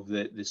heard of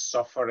the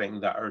suffering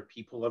that our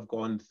people have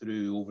gone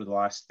through over the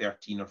last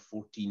 13 or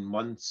 14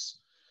 months,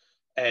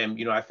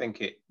 you know, I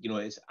think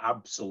it's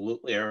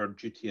absolutely our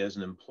duty as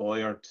an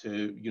employer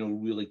to, you know,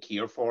 really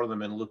care for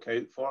them and look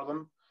out for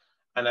them.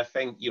 And I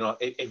think, you know,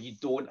 if you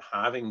don't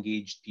have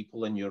engaged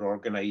people in your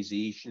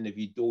organization, if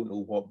you don't know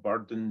what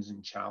burdens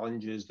and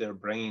challenges they're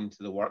bringing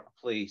to the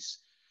workplace,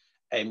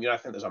 You know, I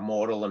think there's a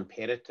moral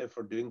imperative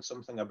for doing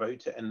something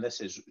about it, and this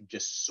is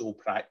just so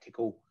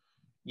practical.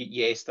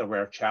 Yes, there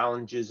were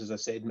challenges, as I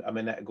said a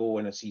minute ago,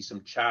 and I see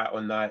some chat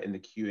on that in the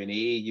Q&A.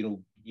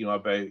 You know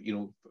about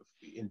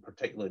in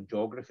particular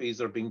geographies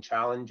there being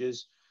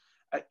challenges.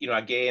 You know,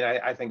 again,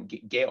 I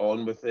think get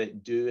on with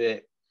it, do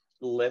it,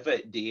 live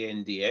it day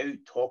in, day out,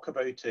 talk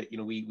about it. You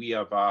know, we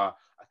have a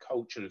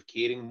culture of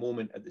caring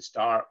moment at the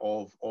start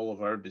of all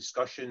of our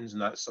discussions,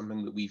 and that's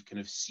something that we've kind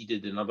of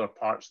seeded in other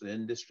parts of the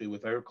industry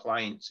with our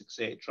clients,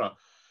 etc.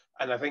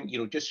 And I think, you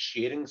know, just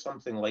sharing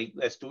something like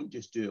this, don't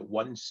just do it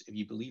once. If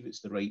you believe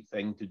it's the right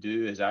thing to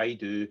do, as I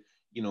do,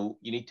 you know,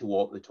 you need to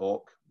walk the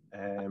talk.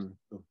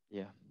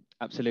 Yeah.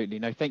 Absolutely.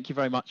 No, thank you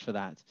very much for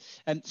that.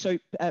 And so,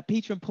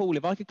 Peter and Paul,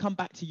 if I could come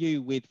back to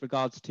you with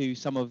regards to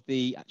some of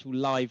the actual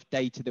live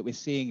data that we're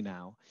seeing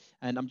now,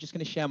 and I'm just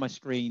going to share my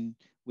screen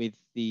with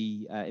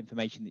the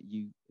information that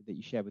you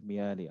shared with me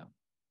earlier.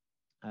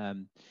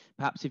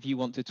 Perhaps if you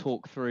want to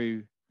talk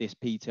through this,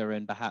 Peter,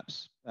 and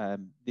perhaps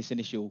these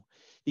initial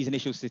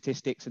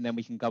statistics, and then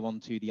we can go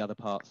on to the other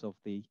parts of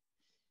the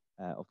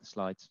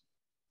slides.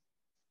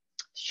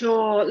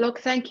 Sure. Look,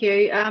 thank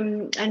you.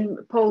 And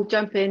Paul,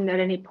 jump in at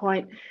any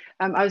point.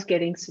 I was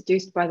getting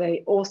seduced by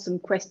the awesome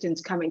questions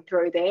coming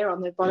through there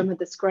on the bottom of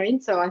the screen,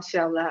 so I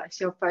shall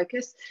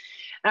focus.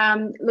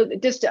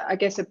 Look, just I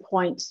guess a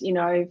point, you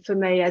know, for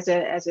me as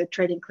a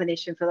treating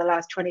clinician for the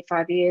last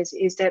 25 years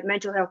is that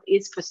mental health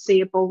is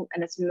foreseeable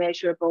and it's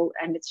measurable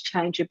and it's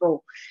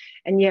changeable.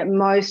 And yet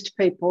most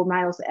people,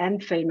 males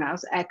and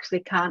females, actually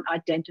can't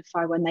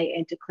identify when they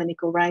enter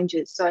clinical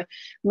ranges. So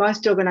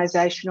most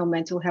organisational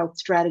mental health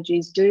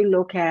strategies do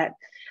look at,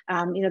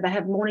 you know, they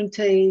have morning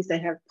teas, they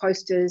have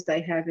posters, they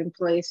have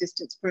employee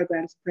assistance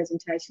programs,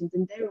 presentations,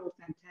 and they're all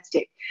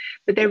fantastic.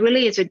 But there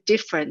really is a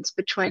difference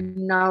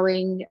between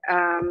knowing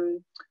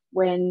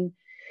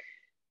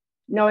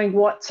knowing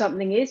what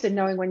something is and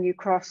knowing when you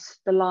cross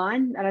the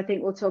line. And I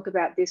think we'll talk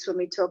about this when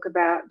we talk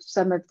about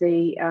some of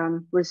the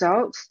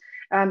results.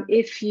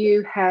 If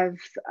you have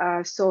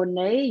a sore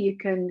knee, you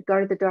can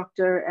go to the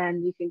doctor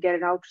and you can get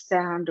an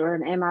ultrasound or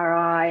an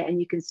MRI, and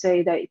you can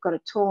see that you've got a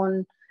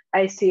torn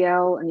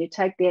ACL, and you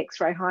take the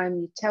X-ray home,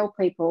 you tell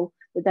people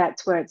that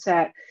that's where it's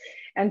at.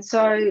 And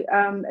so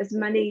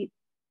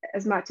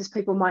as much as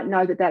people might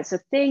know that that's a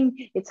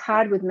thing, it's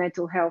hard with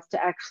mental health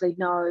to actually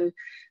know,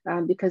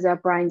 because our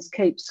brains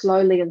keep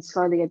slowly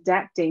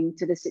adapting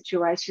to the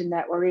situation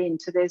that we're in.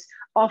 So there's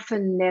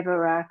often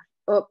never a,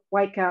 oh,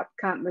 wake up,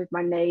 can't move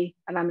my knee,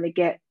 and I'm going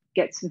to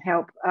get some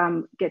help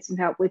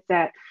with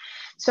that.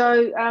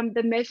 So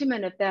the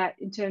measurement of that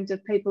in terms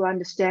of people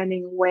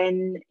understanding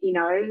when, you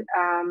know,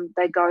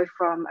 they go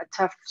from a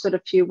tough sort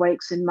of few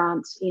weeks and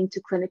months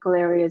into clinical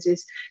areas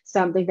is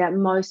something that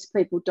most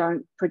people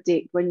don't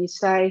predict. When you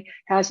say,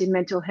 how's your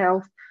mental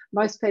health?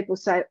 Most people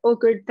say, oh,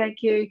 good,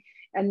 thank you.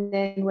 And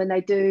then when they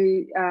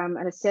do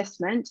an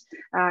assessment,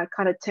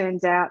 kind of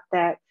turns out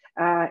that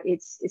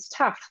it's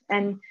tough.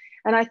 And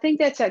I think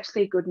that's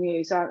actually good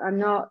news. I'm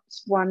not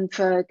one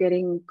for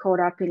getting caught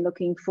up in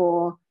looking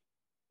for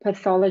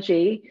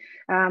pathology,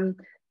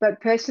 but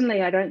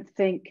personally, I don't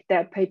think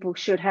that people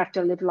should have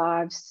to live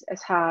lives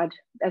as hard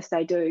as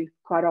they do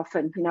quite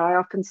often. You know, I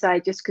often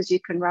say just because you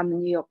can run the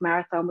New York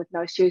Marathon with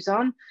no shoes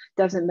on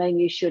doesn't mean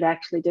you should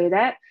actually do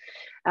that.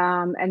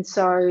 And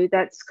so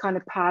that's kind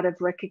of part of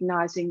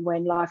recognising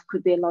when life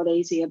could be a lot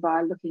easier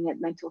by looking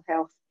at mental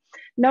health.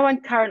 No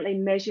one currently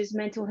measures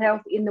mental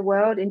health in the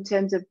world in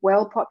terms of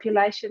well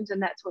populations,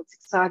 and that's what's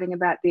exciting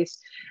about this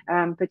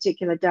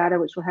particular data,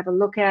 which we'll have a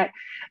look at.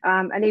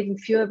 And even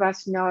few of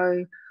us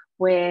know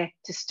where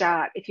to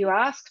start. If you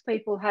ask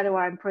people, how do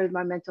I improve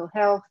my mental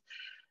health?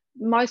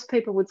 Most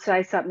people would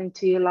say something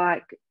to you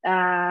like,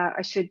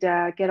 I should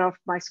get off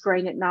my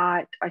screen at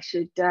night, I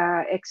should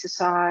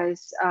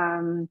exercise,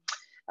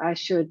 I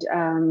should,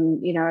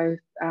 you know,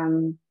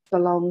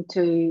 belong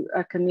to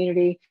a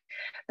community.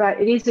 But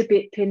it is a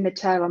bit pin the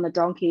tail on the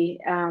donkey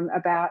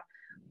about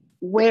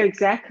where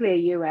exactly are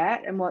you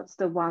at and what's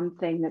the one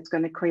thing that's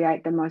going to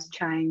create the most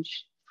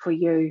change for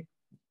you.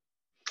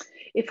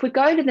 If we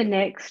go to the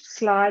next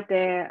slide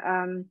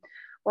there,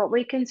 what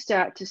we can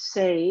start to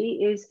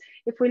see is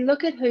if we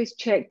look at who's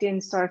checked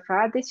in so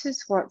far, this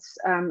is what's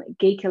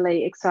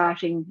geekily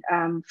exciting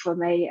for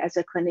me as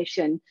a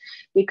clinician,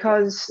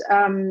 because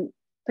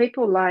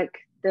people like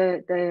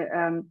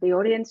the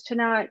audience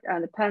tonight,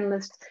 the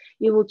panelists,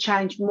 you will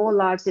change more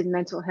lives in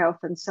mental health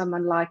than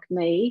someone like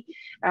me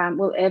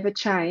will ever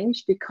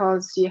change,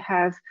 because you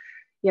have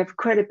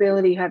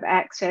credibility, you have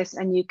access,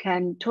 and you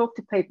can talk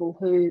to people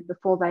who,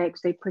 before they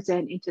actually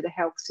present into the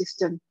health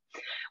system.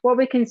 What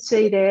we can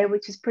see there,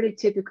 which is pretty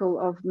typical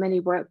of many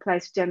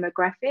workplace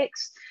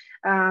demographics,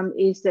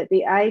 is that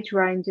the age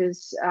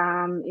ranges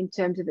in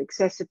terms of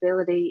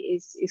accessibility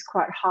is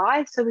quite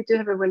high. So we do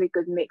have a really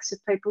good mix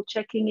of people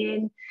checking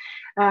in.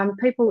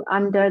 People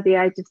under the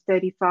age of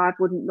 35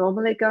 wouldn't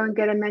normally go and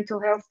get a mental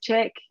health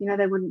check. You know,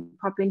 they wouldn't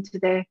pop into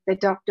their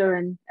doctor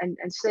and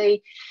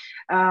see.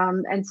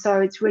 And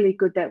so it's really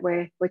good that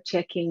we're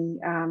checking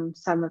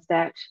some of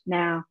that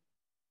now.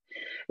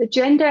 The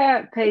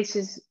gender piece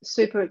is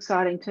super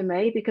exciting to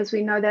me because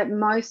we know that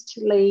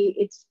mostly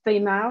it's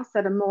females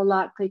that are more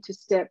likely to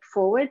step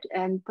forward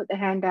and put their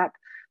hand up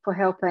for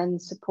help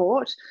and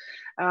support.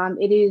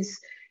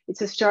 It's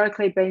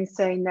historically been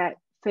seen that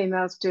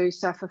females do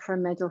suffer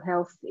from mental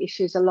health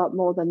issues a lot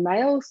more than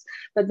males,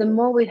 but the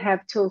more we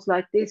have tools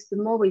like this, the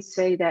more we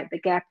see that the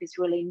gap is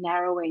really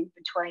narrowing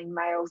between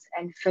males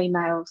and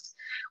females.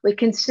 We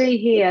can see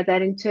here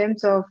that in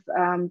terms of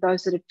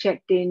those that have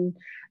checked in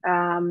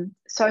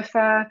so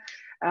far,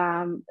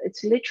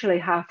 it's literally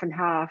half and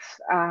half,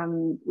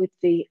 with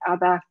the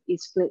other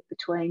is split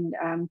between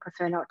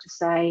prefer not to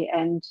say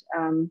and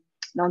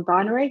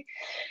non-binary,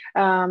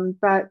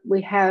 but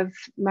we have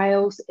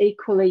males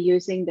equally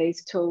using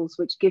these tools,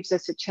 which gives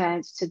us a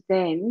chance to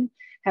then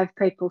have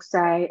people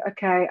say,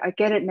 okay, I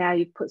get it now,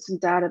 you've put some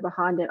data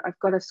behind it, I've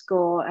got a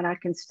score, and I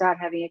can start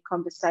having a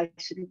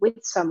conversation with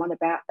someone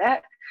about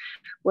that.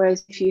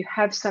 Whereas if you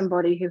have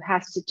somebody who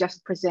has to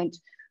just present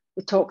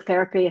the talk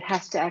therapy, it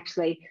has to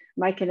actually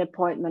make an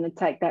appointment and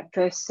take that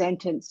first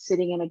sentence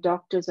sitting in a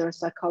doctor's or a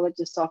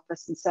psychologist's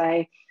office and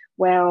say,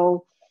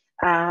 well,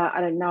 I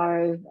don't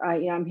know,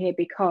 I'm here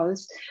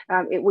because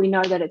we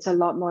know that it's a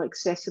lot more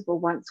accessible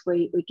once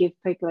we give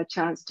people a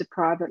chance to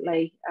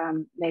privately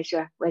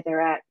measure where they're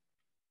at.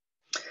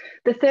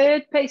 The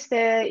third piece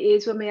there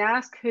is when we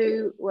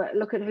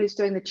look at who's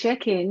doing the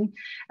check-in,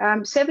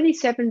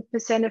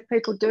 77% of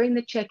people doing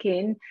the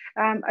check-in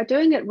are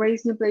doing it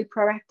reasonably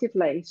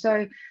proactively.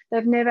 So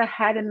they've never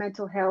had a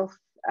mental health,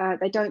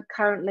 they don't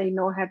currently,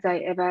 nor have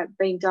they ever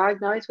been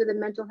diagnosed with a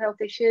mental health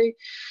issue.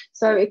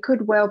 So it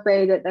could well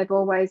be that they've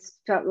always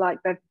felt like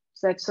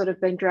they've sort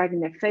of been dragging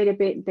their feet a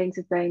bit and things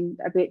have been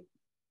a bit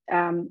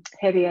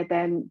heavier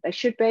than they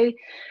should be.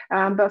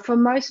 But for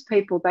most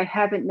people, they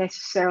haven't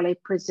necessarily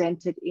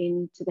presented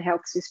into the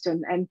health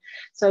system. And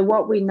so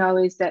what we know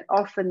is that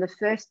often the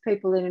first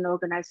people in an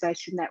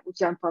organisation that will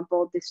jump on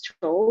board this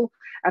tool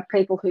are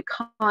people who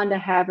kind of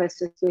have a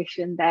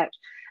suspicion that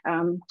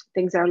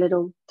things are a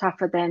little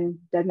tougher than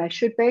they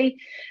should be.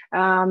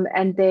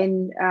 And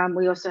then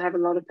we also have a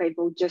lot of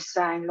people just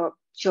saying, look,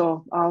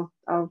 sure, I'll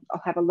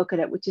have a look at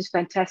it, which is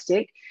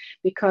fantastic,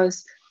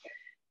 because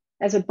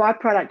as a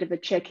byproduct of a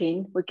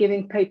check-in, we're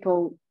giving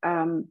people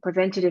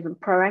preventative and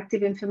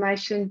proactive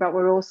information, but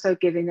we're also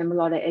giving them a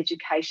lot of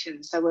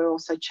education. So we're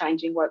also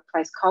changing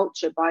workplace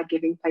culture by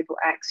giving people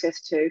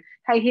access to,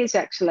 hey, here's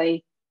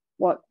actually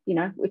what,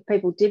 if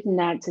people didn't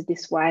answer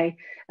this way,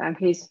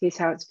 here's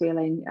how it's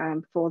feeling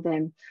for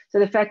them. So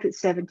the fact that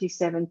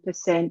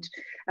 77%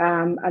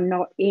 are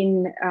not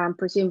in,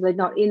 presumably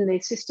not in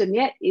the system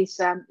yet is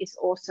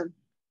awesome.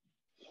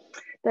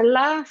 The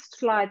last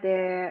slide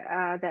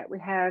there that we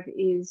have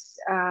is,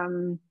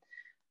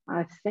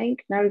 I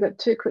think, no, we've got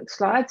two quick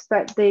slides,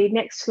 but the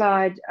next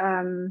slide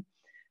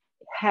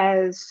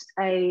has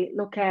a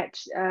look at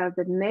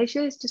the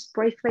measures, just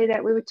briefly,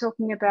 that we were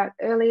talking about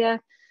earlier.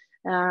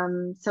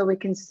 So we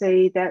can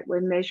see that we're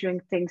measuring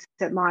things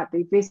that might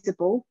be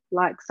visible,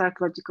 like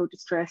psychological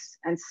distress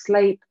and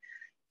sleep,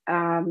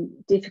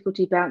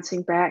 difficulty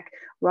bouncing back,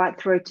 right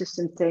through to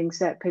some things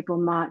that people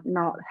might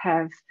not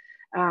have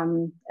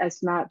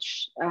as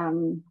much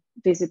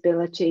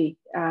visibility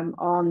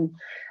on.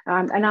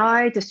 And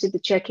I just did the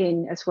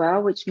check-in as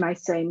well, which may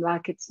seem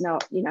like it's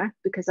not,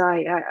 because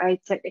I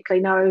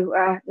technically know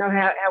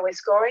how we're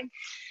scoring.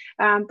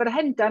 But I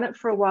hadn't done it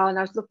for a while, and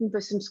I was looking for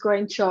some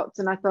screenshots,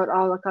 and I thought,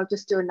 oh, look, I'll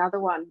just do another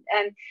one.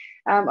 And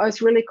I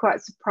was really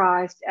quite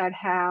surprised at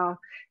how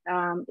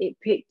it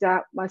picked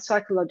up. My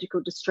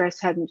psychological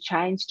distress hadn't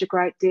changed a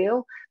great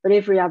deal, but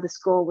every other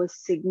score was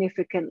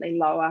significantly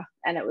lower.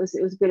 And it was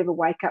a bit of a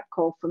wake-up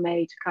call for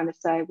me to kind of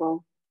say,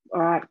 well,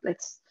 all right,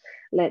 let's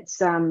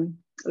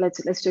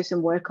do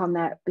some work on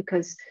that,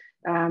 because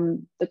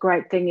the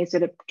great thing is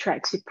that it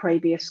tracks your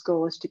previous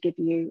scores to give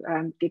you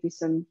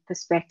some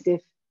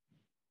perspective.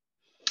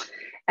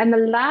 And the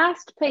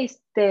last piece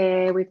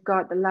there, we've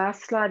got the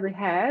last slide we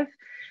have.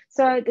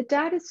 So the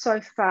data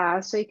so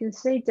far, so you can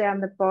see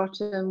down the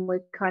bottom, we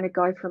kind of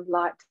go from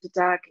light to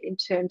dark in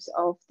terms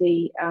of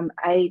the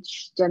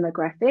age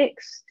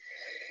demographics.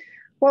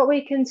 What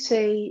we can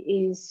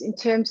see is in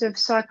terms of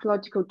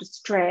psychological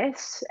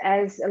distress,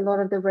 as a lot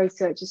of the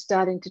research is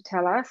starting to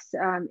tell us,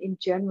 in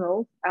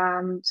general,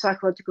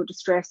 psychological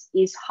distress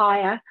is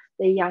higher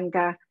the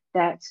younger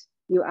that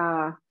you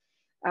are.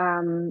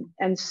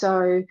 And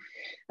so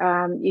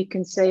you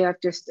can see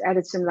I've just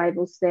added some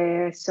labels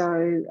there.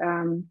 So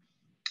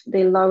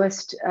the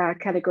lowest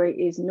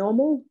category is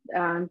normal,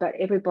 but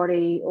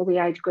everybody, all the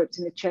age groups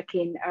in the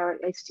check-in are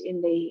at least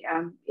in the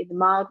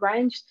mild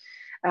range.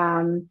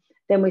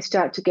 Then we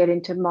start to get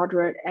into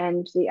moderate,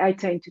 and the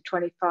 18 to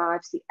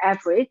 25s, the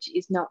average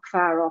is not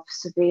far off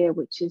severe,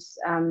 which is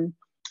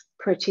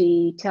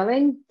pretty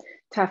telling.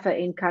 Tougher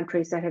in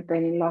countries that have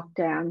been in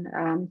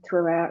lockdown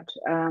throughout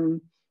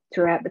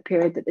the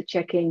period that the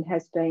check-in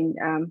has been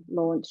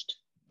launched.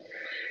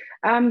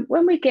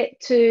 When we get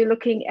to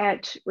looking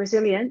at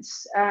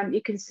resilience,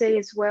 you can see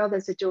as well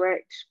there's a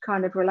direct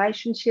kind of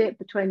relationship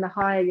between the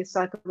higher your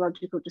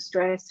psychological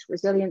distress,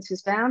 resilience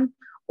is down,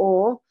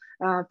 or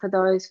For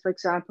those, for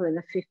example, in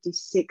the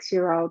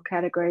 56-year-old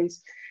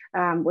categories,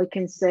 we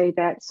can see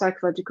that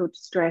psychological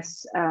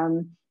distress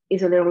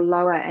is a little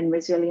lower and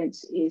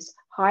resilience is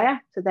higher.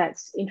 So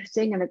that's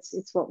interesting, and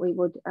it's what we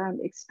would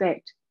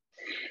expect.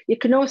 You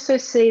can also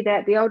see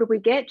that the older we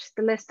get,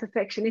 the less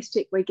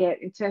perfectionistic we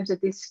get in terms of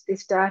this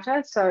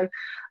data. So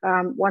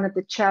one of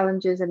the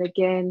challenges, and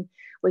again,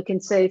 we can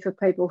see for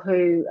people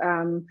who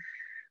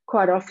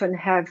quite often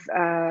have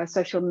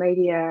social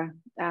media,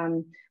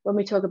 when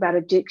we talk about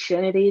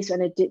addiction, it is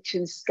an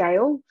addiction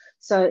scale.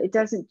 So it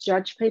doesn't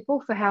judge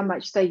people for how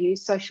much they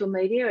use social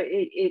media.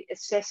 It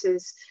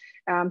assesses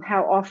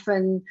how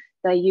often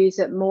they use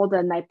it more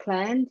than they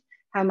planned,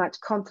 how much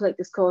conflict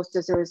is caused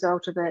as a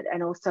result of it,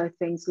 and also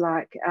things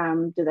like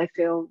do they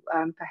feel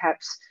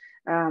perhaps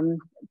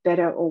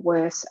better or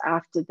worse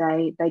after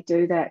they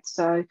do that.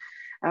 So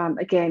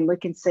again, we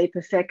can see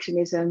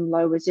perfectionism,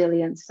 low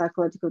resilience,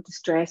 psychological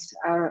distress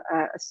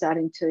are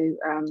starting to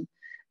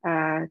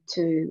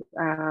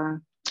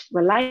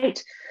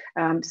relate.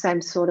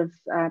 Same sort of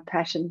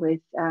passion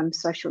with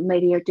social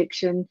media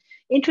addiction.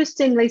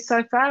 Interestingly,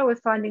 so far, we're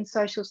finding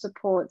social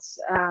supports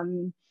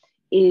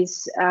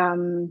is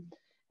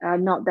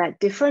not that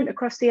different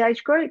across the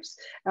age groups.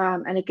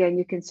 And again,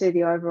 you can see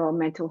the overall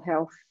mental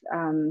health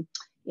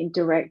in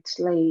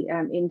directly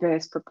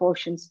inverse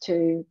proportions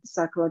to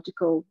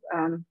psychological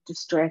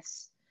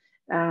distress.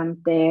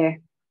 Their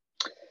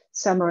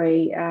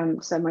summary on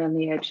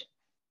the edge.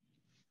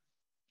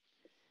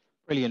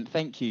 Brilliant,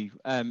 thank you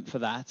for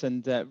that,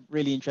 and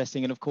really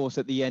interesting. And of course,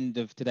 at the end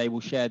of today,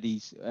 we'll share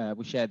these.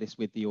 We'll share this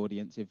with the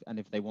audience,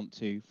 if they want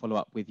to follow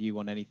up with you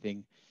on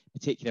anything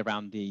particular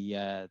around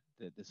the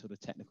sort of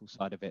technical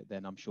side of it,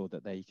 then I'm sure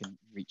that they can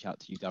reach out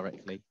to you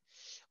directly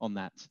on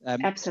that.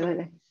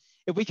 Absolutely.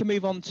 If we can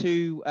move on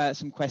to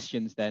some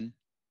questions, then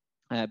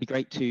it'd be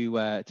great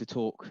to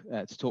talk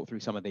through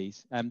some of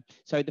these.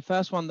 So the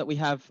first one that we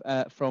have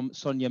from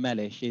Sonia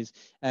Mellish is,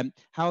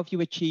 how have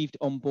you achieved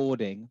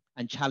onboarding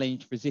and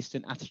challenged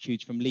resistant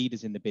attitudes from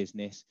leaders in the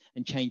business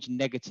and changed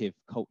negative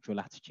cultural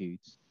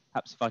attitudes?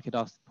 Perhaps if I could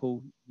ask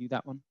Paul, you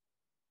that one.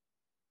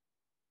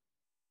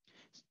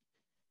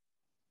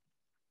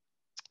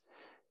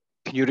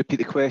 Can you repeat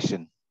the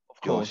question,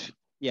 Of course. Josh?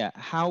 Yeah.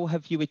 How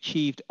have you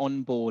achieved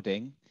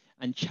onboarding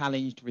and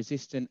challenged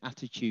resistant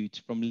attitudes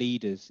from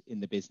leaders in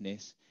the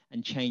business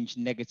and changed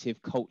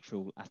negative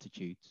cultural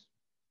attitudes?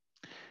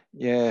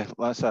 Yeah,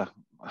 that's a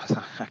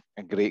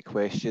great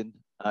question,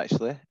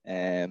 actually.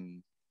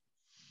 And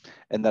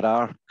there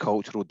are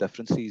cultural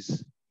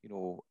differences, you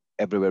know,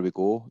 everywhere we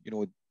go. You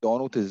know,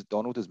 Donald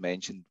has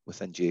mentioned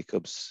within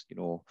Jacobs, you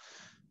know,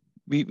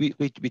 we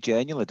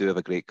genuinely do have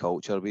a great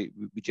culture. We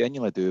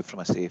genuinely do from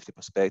a safety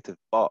perspective,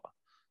 but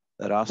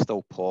there are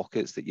still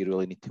pockets that you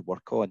really need to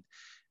work on.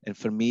 And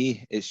for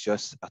me, it's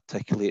just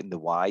articulating the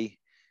why,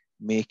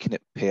 making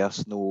it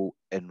personal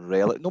and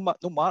relevant.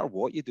 No matter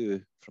what you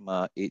do from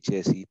a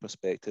HSE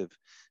perspective,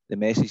 the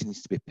message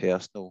needs to be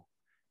personal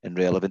and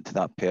relevant to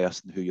that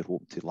person who you're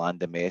hoping to land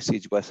the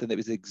message with. And it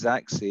was the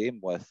exact same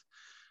with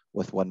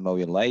 1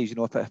 Million Lives. You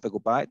know, if I go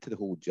back to the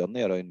whole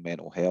journey around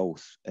mental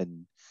health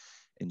and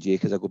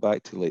Jake, as I go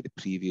back to like the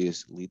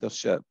previous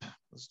leadership,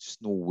 there's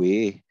just no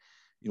way,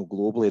 you know,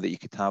 globally that you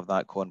could have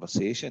that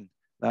conversation.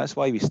 That's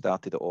why we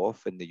started it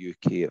off in the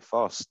UK at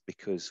first,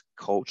 because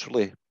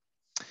culturally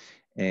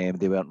they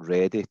weren't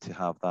ready to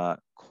have that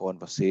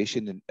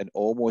conversation. And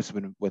almost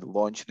when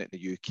launching it in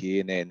the UK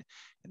and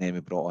then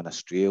we brought on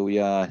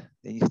Australia,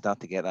 then you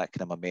start to get that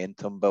kind of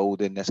momentum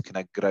building, this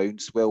kind of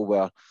groundswell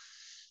where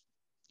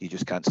you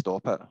just can't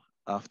stop it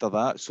after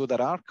that. So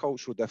there are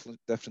cultural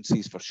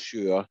differences for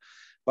sure,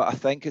 but I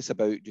think it's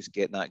about just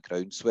getting that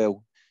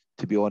groundswell,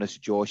 to be honest,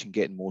 Josh, and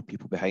getting more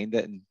people behind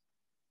it. And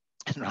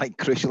right,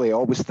 crucially, I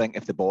always think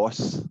if the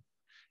boss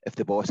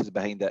is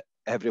behind it,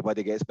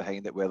 everybody gets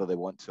behind it, whether they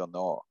want to or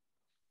not.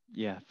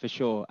 Yeah, for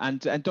sure. And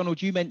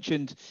Donald, you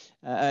mentioned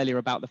earlier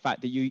about the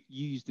fact that you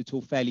use the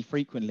tool fairly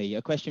frequently.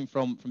 A question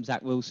from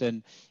Zach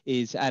Wilson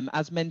is,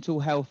 as mental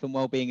health and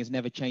wellbeing is an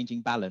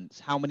ever-changing balance,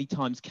 how many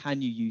times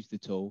can you use the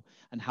tool,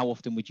 and how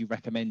often would you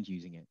recommend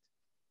using it?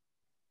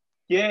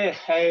 Yeah,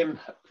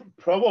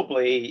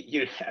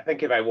 probably. I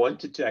think if I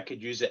wanted to, I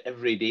could use it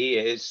every day.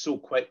 It's so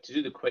quick to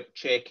do. The quick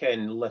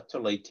check-in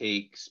literally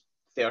takes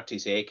 30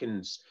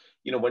 seconds.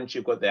 You know, once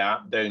you've got the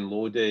app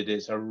downloaded,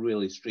 it's a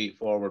really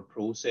straightforward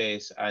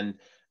process. And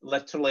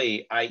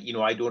literally, I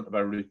don't have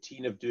a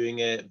routine of doing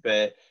it,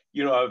 but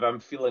you know, if I'm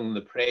feeling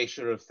the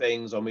pressure of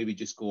things, I'll maybe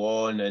just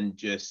go on and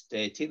just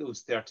take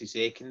those 30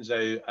 seconds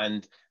out,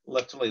 and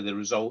literally the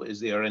result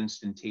is there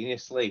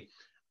instantaneously.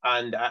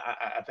 And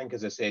I think,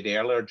 as I said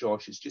earlier,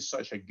 Josh, it's just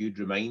such a good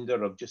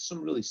reminder of just some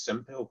really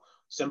simple,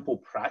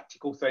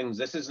 practical things.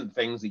 This isn't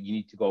things that you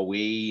need to go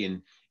away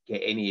and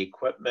get any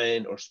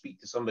equipment or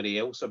speak to somebody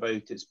else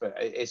about.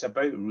 It's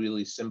about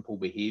really simple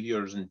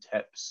behaviours and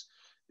tips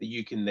that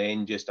you can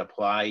then just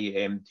apply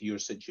to your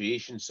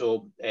situation.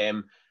 So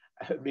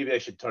maybe I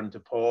should turn to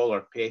Paul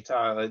or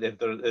Petra if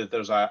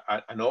there's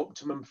an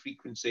optimum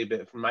frequency,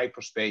 but from my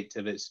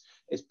perspective, it's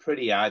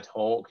pretty ad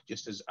hoc,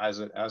 just as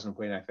and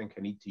when I think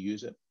I need to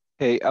use it.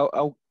 Hey,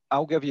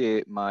 I'll give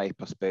you my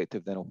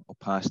perspective, then I'll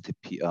pass to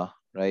Peter.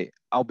 Right,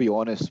 I'll be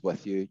honest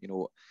with you. You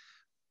know,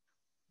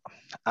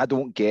 I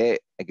don't get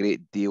a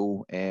great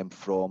deal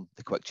from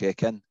the quick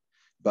check-in,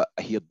 but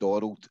I hear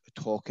Donald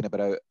talking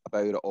about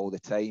it all the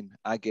time.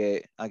 I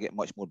get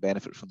much more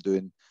benefit from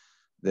doing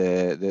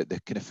the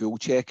kind of full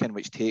check-in,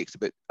 which takes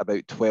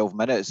about 12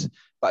 minutes.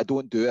 But I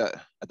don't do it.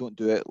 I don't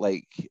do it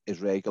like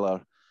as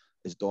regular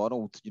as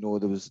Donald. You know,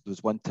 there was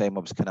one time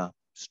I was kind of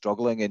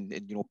struggling, and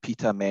you know,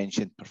 Peter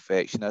mentioned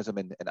perfectionism,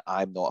 and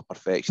I'm not a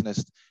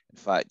perfectionist. In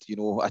fact, you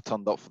know, I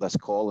turned up for this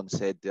call and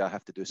said, do I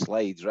have to do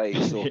slides, right?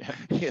 So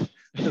yeah,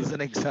 there's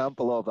an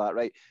example of that,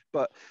 right?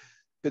 But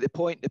the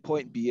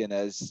point being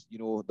is, you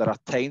know, there are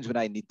times when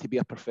I need to be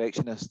a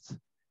perfectionist.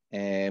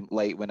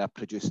 Like when I'm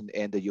producing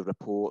end of year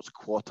reports,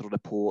 quarter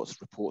reports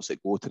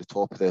that go to the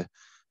top of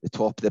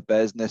the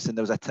business. And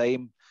there was a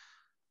time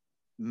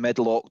mid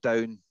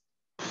lockdown,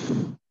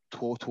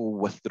 total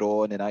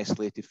withdrawn and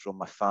isolated from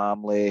my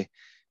family.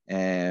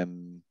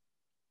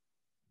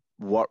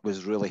 Work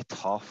was really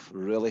tough,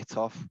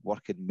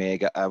 working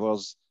mega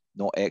hours,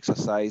 not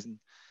exercising.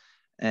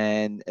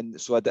 And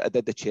so I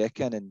did the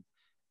check-in,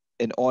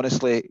 and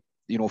honestly,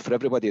 you know, for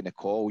everybody in the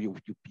call, you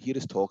hear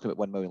us talking about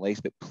 1 million likes,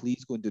 but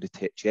please go and do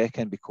the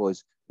check-in,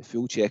 because the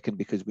full check-in,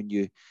 because when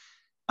you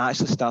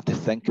actually start to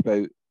think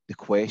about the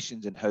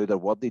questions and how they're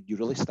worded, you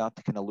really start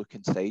to kind of look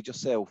inside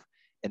yourself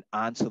and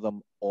answer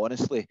them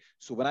honestly.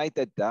 So when I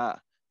did that,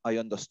 I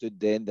understood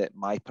then that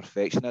my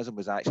perfectionism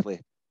was actually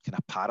kind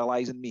of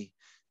paralyzing me,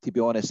 to be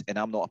honest, and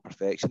I'm not a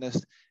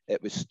perfectionist. It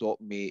would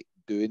stop me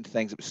doing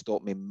things, it would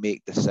stop me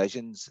make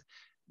decisions.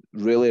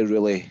 Really,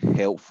 really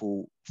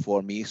helpful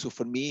for me. So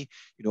for me,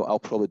 you know, I'll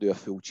probably do a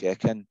full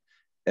check-in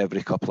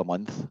every couple of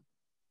months.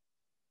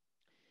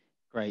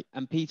 Great.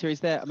 And Peter, is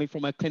there, I mean,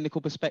 from a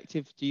clinical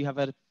perspective, do you have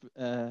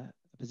a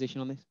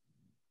position on this?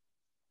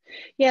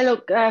 Yeah,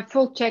 look,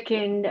 full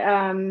check-in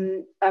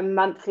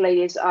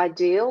monthly is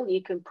ideal.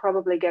 You can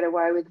probably get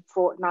away with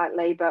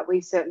fortnightly, but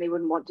we certainly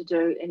wouldn't want to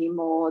do any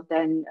more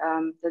than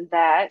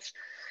that.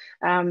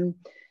 And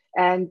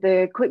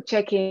the quick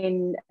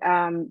check-in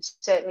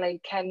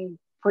certainly can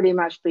pretty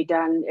much be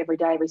done every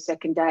day, every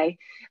second day.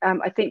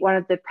 I think one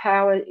of the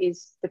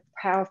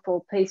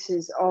powerful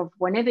pieces of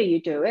whenever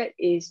you do it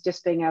is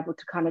just being able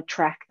to kind of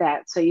track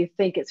that. So you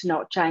think it's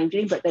not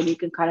changing, but then you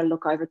can kind of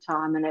look over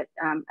time, and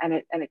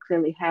it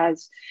clearly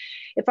has.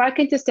 If I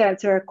can just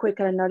answer a quick,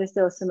 and I noticed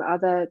there were some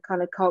other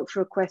kind of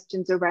cultural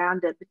questions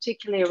around it,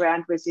 particularly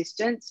around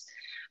resistance.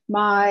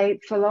 My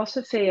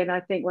philosophy, and I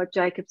think what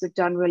Jacobs have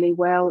done really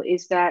well,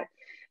 is that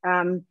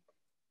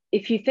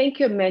if you think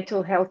your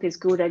mental health is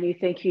good and you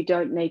think you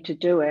don't need to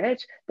do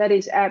it, that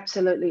is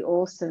absolutely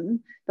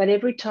awesome. But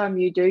every time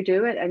you do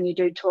it, and you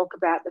do talk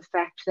about the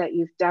fact that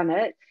you've done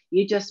it,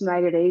 you just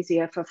made it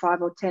easier for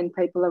 5 or 10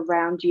 people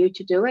around you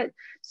to do it.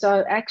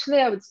 So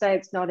actually, I would say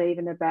it's not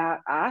even about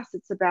us.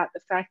 It's about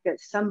the fact that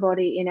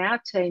somebody in our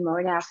team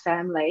or in our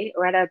family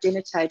or at our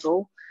dinner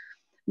table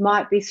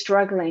might be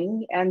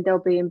struggling, and they'll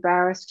be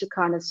embarrassed to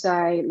kind of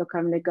say, look,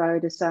 I'm going to go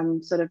to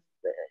some sort of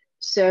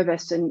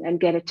service and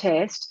get a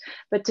test.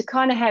 But to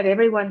kind of have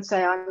everyone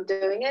say, I'm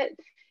doing it,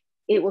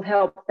 it will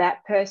help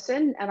that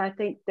person. And I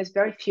think there's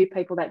very few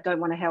people that don't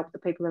want to help the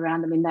people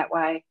around them in that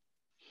way.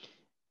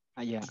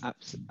 Yeah,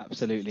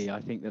 absolutely.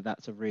 I think that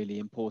that's a really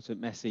important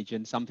message,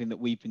 and something that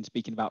we've been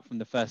speaking about from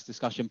the first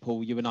discussion,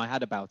 Paul, you and I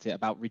had about it,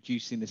 about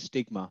reducing the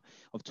stigma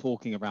of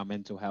talking around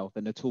mental health.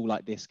 And a tool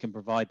like this can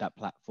provide that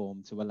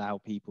platform to allow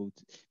people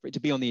for it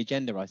to be on the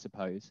agenda, I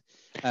suppose.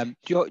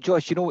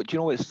 Josh, do you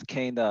know it's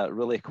kind of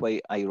really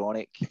quite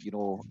ironic? You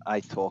know,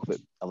 I talk about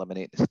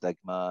eliminating the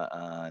stigma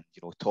and, you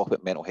know, talk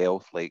about mental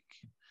health like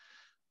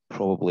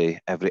probably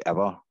every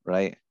hour,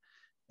 right?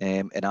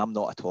 And I'm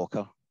not a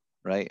talker,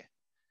 right?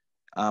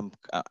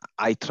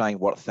 I try and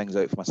work things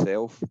out for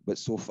myself, but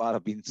so far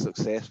I've been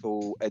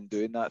successful in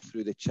doing that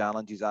through the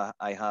challenges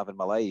I have in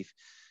my life.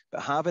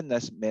 But having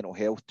this mental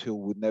health tool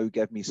would now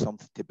give me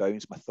something to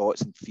bounce my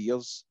thoughts and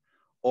fears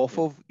off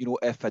of, you know,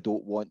 if I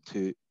don't want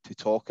to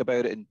talk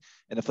about it. And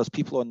if there's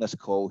people on this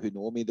call who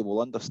know me, they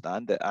will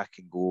understand that I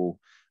can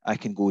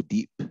go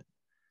deep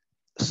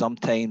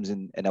sometimes,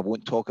 and I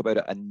won't talk about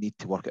it. I need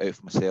to work it out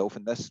for myself.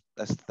 And this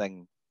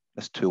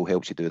tool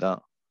helps you do that.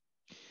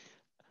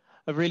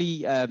 A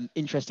really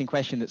interesting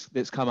question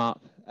that's come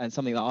up, and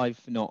something that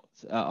I've not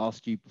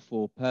asked you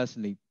before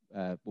personally,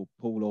 well,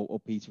 Paul or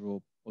Peter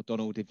or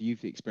Donald, if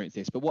you've experienced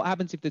this. But what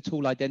happens if the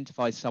tool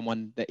identifies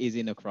someone that is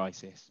in a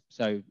crisis?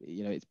 So,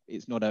 you know,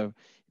 it's not a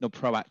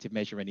proactive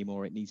measure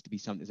anymore. It needs to be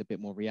something that's a bit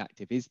more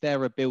reactive. Is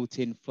there a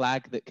built-in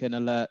flag that can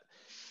alert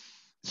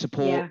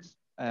support?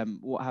 Yeah.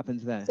 What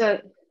happens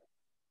there?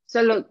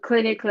 So look,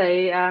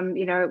 clinically,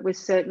 you know, it was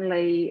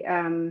certainly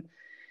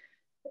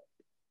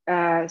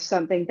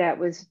something that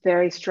was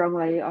very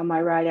strongly on my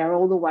radar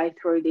all the way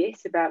through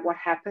this, about what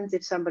happens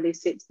if somebody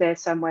sits there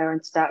somewhere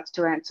and starts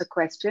to answer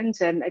questions.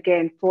 And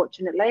again,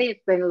 fortunately,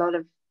 it's been a lot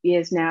of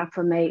years now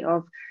for me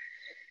of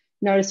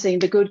noticing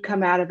the good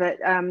come out of it.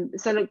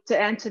 So look, to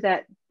answer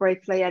that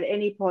briefly, at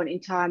any point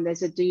in time,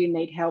 there's a "Do you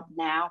need help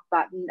now?"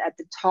 button at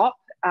the top.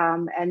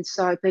 And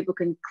so people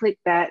can click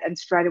that and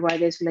straight away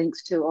there's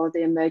links to all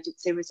the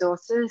emergency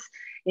resources.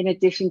 In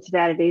addition to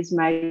that, it is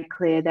made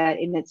clear that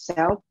in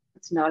itself,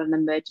 it's not an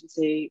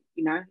emergency,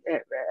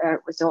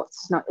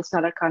 resource. It's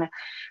not a kind of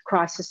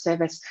crisis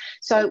service.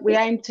 So we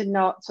aim to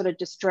not sort of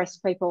distress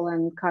people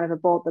and kind of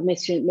abort the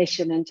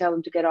mission and tell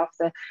them to get off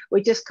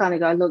we just kind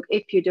of go, look,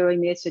 if you're doing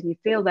this and you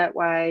feel that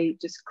way,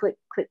 just click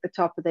the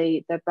top of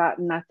the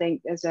button. I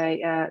think there's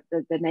the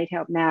Need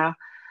Help Now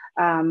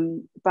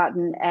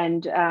button,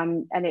 and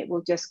it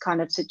will just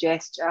kind of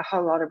suggest a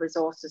whole lot of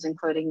resources,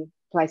 including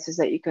places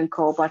that you can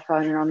call by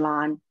phone and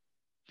online.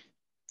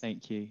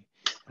 Thank you.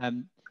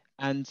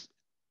 And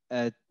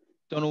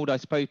Donald, I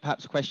suppose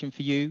perhaps a question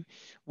for you.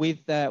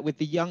 With the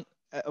young,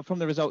 from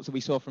the results that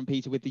we saw from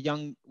Peter, with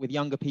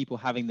younger people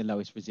having the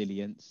lowest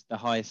resilience, the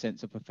highest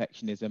sense of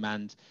perfectionism,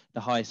 and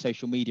the highest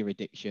social media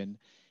addiction,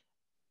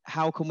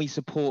 how can we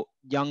support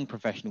young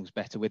professionals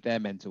better with their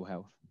mental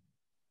health?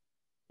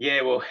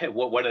 Yeah, well,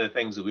 one of the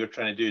things that we're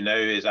trying to do now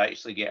is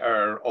actually get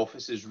our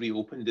offices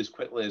reopened as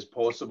quickly as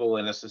possible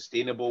in a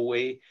sustainable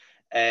way.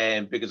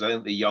 Because I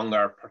think the young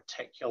are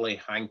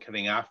particularly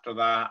hankering after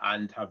that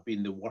and have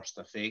been the worst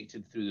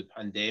affected through the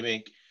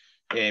pandemic.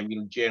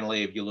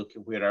 Generally, if you look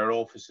at where our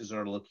offices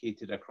are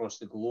located across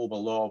the globe, a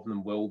lot of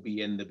them will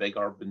be in the big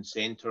urban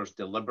centres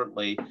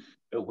deliberately,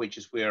 which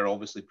is where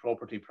obviously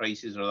property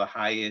prices are the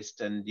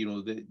highest, and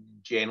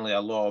generally a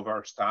lot of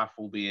our staff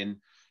will be in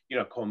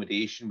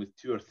accommodation with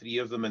 2 or 3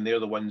 of them, and they're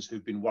the ones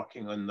who've been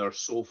working on their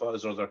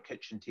sofas or their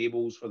kitchen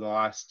tables for the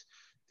last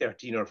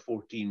 13 or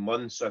 14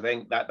 months. So I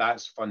think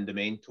that's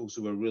fundamental.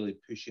 So we're really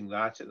pushing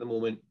that at the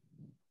moment.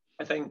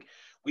 I think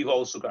we've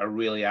also got a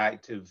really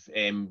active,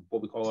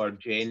 what we call our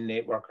GEN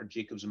network, or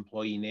Jacobs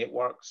Employee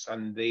Networks,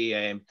 and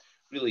they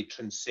really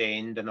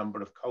transcend a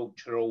number of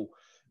cultural,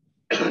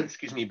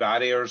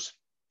 barriers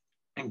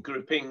and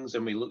groupings,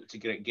 and we look to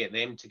get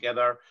them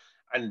together.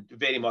 And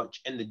very much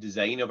in the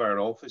design of our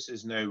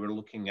offices now, we're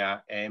looking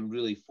at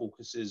really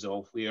focuses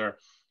of where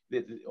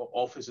the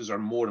offices are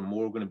more and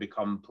more going to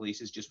become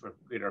places just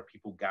where our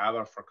people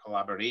gather for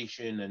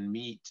collaboration and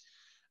meet.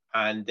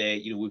 And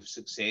we've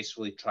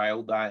successfully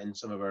trialed that in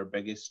some of our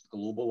biggest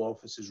global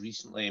offices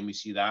recently, and we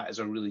see that as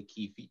a really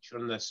key feature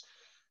in this.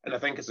 And I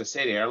think, as I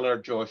said earlier,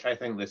 Josh, I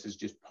think this is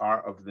just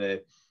part of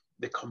the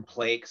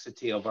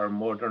complexity of our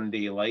modern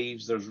day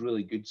lives. There's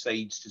really good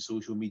sides to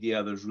social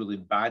media. There's really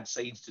bad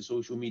sides to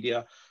social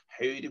media.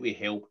 How do we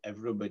help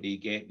everybody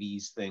get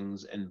these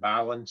things in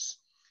balance?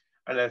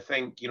 And I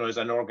think, as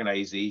an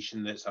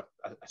organization that's a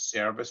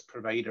service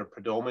provider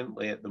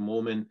predominantly at the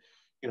moment,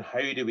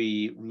 how do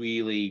we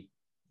really,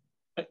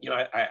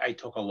 I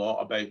talk a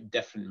lot about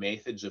different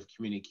methods of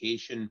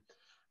communication,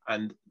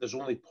 and there's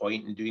only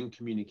point in doing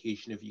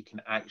communication if you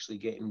can actually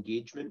get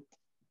engagement.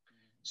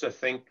 So I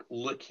think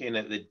looking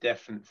at the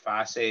different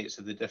facets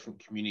of the different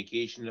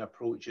communication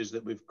approaches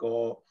that we've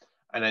got,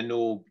 and I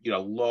know, a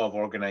lot of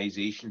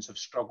organizations have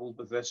struggled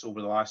with this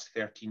over the last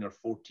 13 or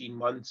 14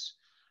 months.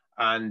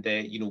 And,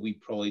 we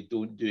probably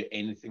don't do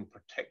anything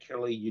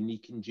particularly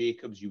unique in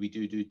Jacobs. We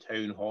do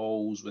town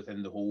halls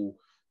within the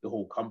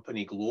whole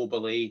company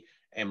globally,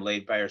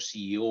 led by our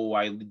CEO.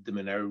 I lead them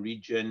in our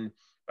region.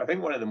 But I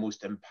think one of the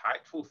most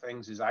impactful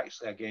things is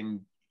actually,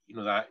 again,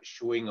 that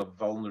showing of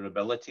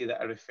vulnerability that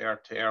I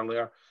referred to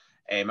earlier.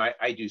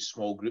 I do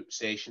small group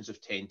sessions of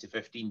 10 to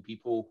 15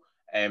 people,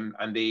 and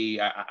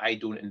I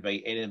don't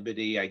invite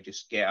anybody. I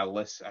just get a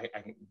list.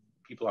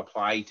 People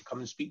apply to come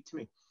and speak to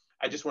me.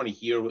 I just want to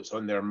hear what's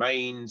on their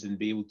minds and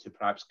be able to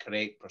perhaps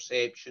correct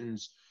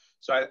perceptions.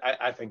 So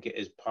I think it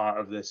is part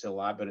of this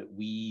elaborate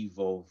weave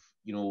of,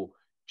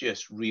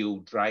 just real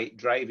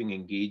driving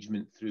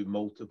engagement through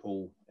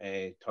multiple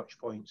touch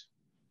points.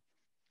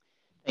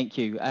 Thank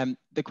you.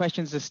 The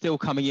questions are still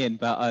coming in,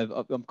 but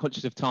I'm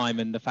conscious of time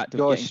and the fact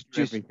of getting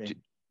through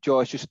everything.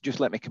 Josh, just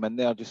let me come in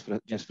there just for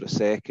a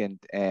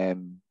second.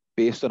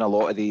 Based on a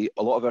lot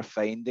of our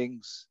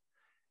findings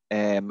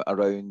around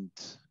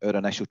our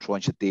initial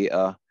tranche of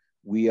data,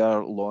 we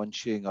are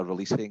launching or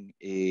releasing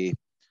a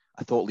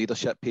thought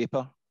leadership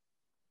paper,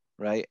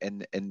 right?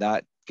 And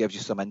that gives you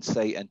some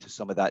insight into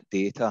some of that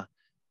data.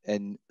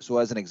 And so,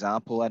 as an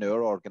example, in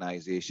our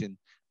organisation,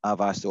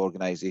 I've asked the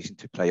organisation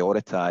to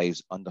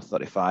prioritise under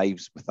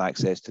 35s with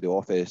access to the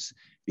office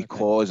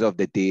because of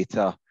the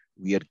data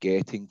we are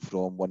getting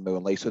from 1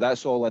 Million Lives. So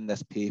that's all in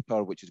this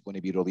paper, which is going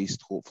to be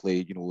released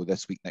hopefully,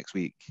 this week, next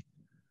week.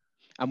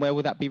 And where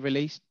will that be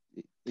released?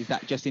 Is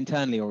that just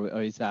internally,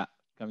 or is that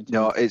going to?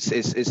 No, it's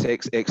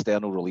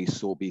external release,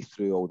 so it'll be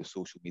through all the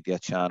social media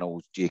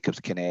channels,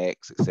 Jacobs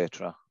Connects,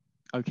 etc.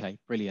 Okay,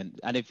 brilliant.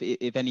 And if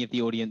any of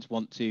the audience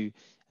want to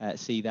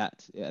see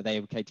that, are they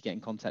okay to get in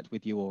contact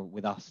with you or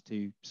with us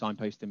to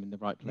signpost them in the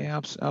right place?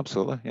 Yeah,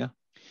 absolutely. Yeah.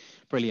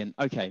 Brilliant.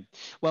 Okay.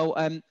 Well,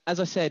 as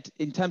I said,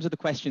 in terms of the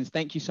questions,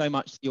 thank you so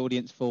much to the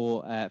audience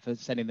for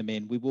sending them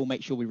in. We will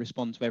make sure we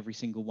respond to every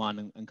single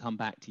one and come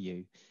back to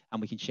you, and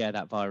we can share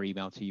that via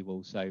email to you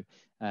also.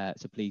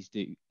 So please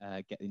do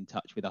get in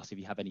touch with us if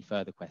you have any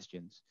further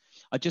questions.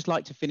 I'd just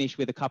like to finish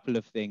with a couple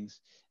of things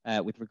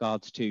with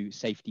regards to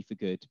safety for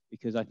good,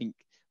 because I think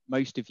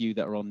most of you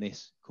that are on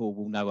this call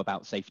will know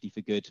about Safety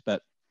for Good,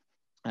 but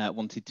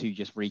wanted to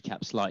just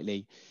recap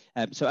slightly.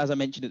 So as I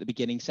mentioned at the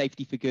beginning,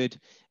 Safety for Good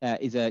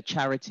is a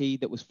charity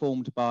that was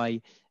formed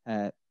by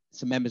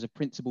some members of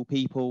Principal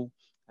People,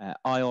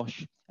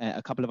 IOSH,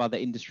 a couple of other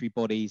industry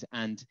bodies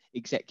and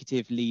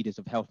executive leaders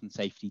of health and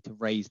safety to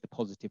raise the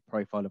positive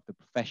profile of the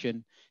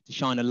profession, to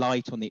shine a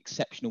light on the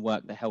exceptional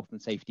work that health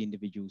and safety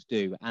individuals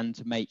do, and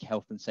to make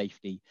health and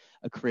safety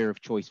a career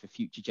of choice for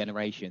future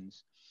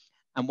generations.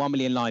 And 1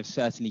 Million Lives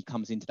certainly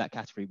comes into that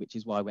category, which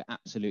is why we're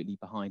absolutely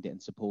behind it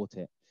and support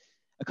it.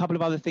 A couple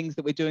of other things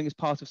that we're doing as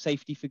part of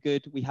Safety for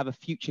Good. We have a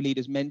Future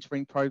Leaders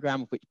Mentoring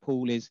Program, of which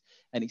Paul is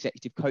an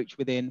executive coach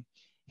within.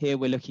 Here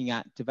we're looking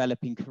at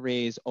developing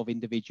careers of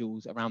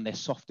individuals around their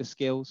softer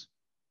skills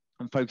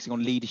and focusing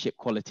on leadership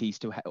qualities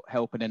to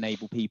help and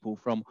enable people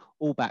from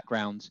all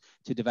backgrounds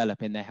to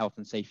develop in their health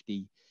and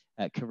safety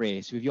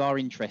careers. So if you are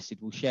interested,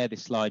 we'll share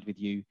this slide with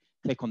you.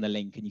 Click on the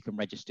link and you can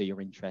register your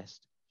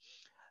interest.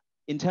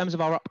 In terms of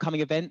our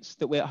upcoming events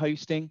that we're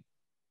hosting,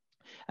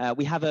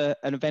 we have an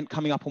event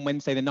coming up on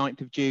Wednesday, the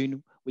 9th of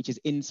June, which is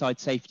Inside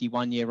Safety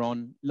 1 Year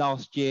On.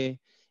 Last year,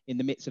 in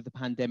the midst of the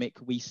pandemic,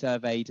 we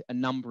surveyed a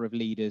number of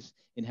leaders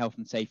in health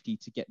and safety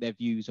to get their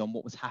views on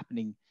what was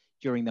happening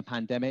during the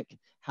pandemic,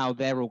 how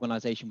their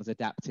organisation was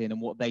adapting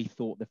and what they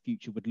thought the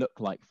future would look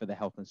like for the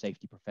health and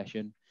safety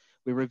profession.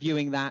 We're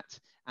reviewing that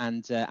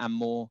and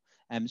more.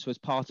 So as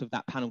part of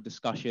that panel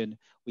discussion,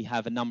 we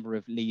have a number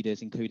of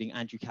leaders, including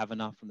Andrew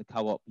Kavanagh from the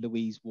Co-op,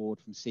 Louise Ward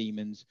from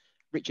Siemens,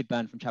 Richard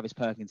Byrne from Travis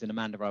Perkins and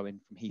Amanda Owen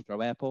from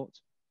Heathrow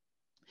Airport.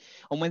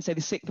 On Wednesday,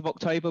 the 6th of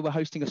October, we're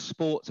hosting a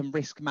sports and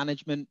risk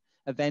management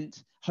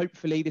event.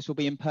 Hopefully this will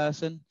be in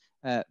person,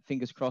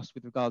 fingers crossed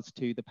with regards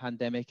to the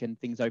pandemic and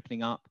things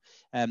opening up.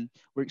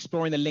 We're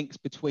exploring the links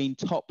between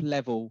top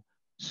level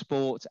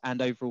sport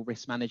and overall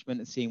risk management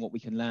and seeing what we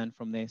can learn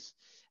from this.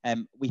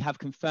 We have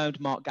confirmed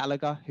Mark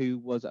Gallagher, who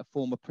was a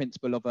former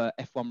principal of a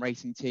F1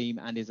 racing team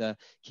and is a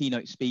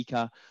keynote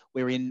speaker.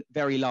 We're in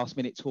very last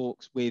minute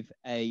talks with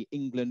a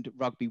England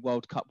Rugby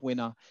World Cup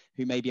winner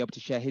who may be able to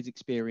share his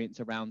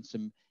experience around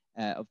some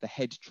of the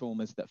head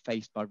traumas that are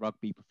faced by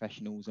rugby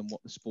professionals and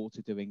what the sport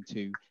are doing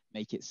to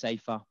make it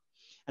safer.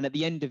 And at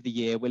the end of the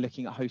year, we're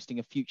looking at hosting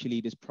a Future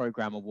Leaders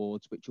Programme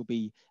Awards, which will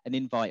be an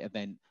invite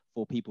event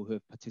for people who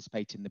have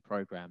participated in the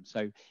programme.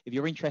 So if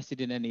you're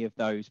interested in any of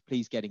those,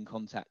 please get in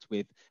contact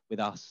with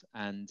us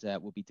and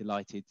we'll be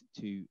delighted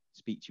to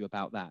speak to you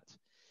about that.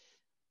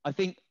 I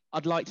think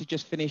I'd like to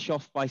just finish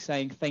off by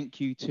saying thank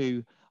you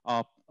to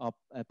our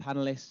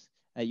panellists.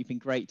 You've been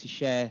great to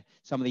share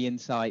some of the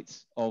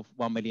insights of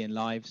 1 Million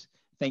Lives.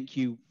 Thank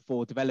you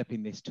for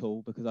developing this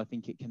tool because I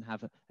think it can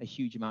have a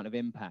huge amount of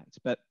impact.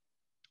 But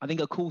I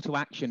think a call to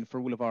action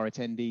for all of our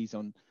attendees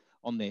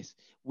on this,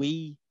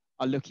 we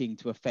are looking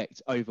to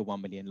affect over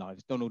 1 million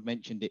lives. Donald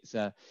mentioned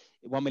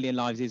 1 million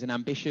lives is an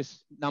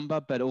ambitious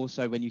number, but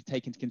also when you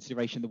take into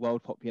consideration the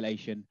world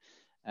population,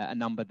 a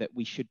number that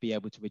we should be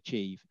able to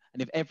achieve.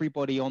 And if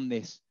everybody on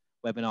this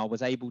webinar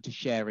was able to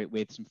share it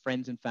with some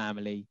friends and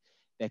family,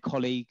 their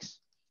colleagues,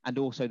 and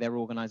also their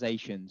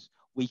organizations,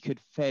 we could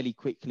fairly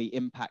quickly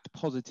impact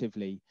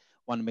positively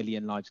 1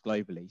 million lives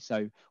globally.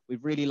 So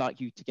we'd really like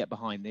you to get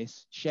behind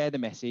this, share the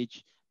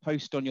message,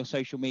 post on your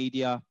social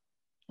media,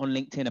 on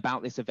LinkedIn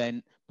about this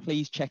event.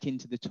 Please check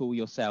into the tool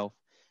yourself.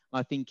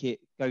 I think it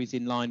goes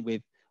in line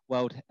with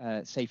World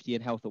Safety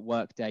and Health at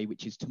Work Day,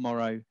 which is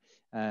tomorrow.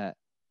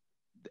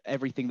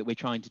 Everything that we're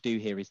trying to do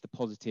here is the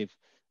positive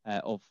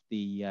of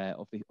the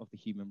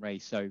human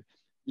race. So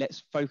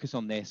let's focus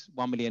on this.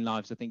 1 million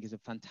lives, I think, is a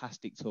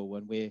fantastic tool,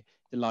 and we're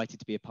delighted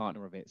to be a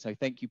partner of it. So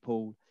thank you,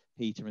 Paul,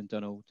 Peter, and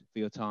Donald, for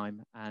your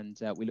time, and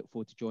we look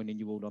forward to joining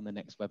you all on the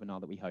next webinar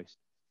that we host.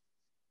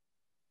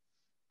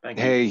 Thank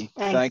you. Hey,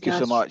 thank you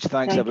so much.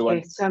 Thanks, everyone.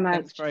 Thank you so much.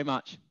 Thanks very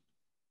much.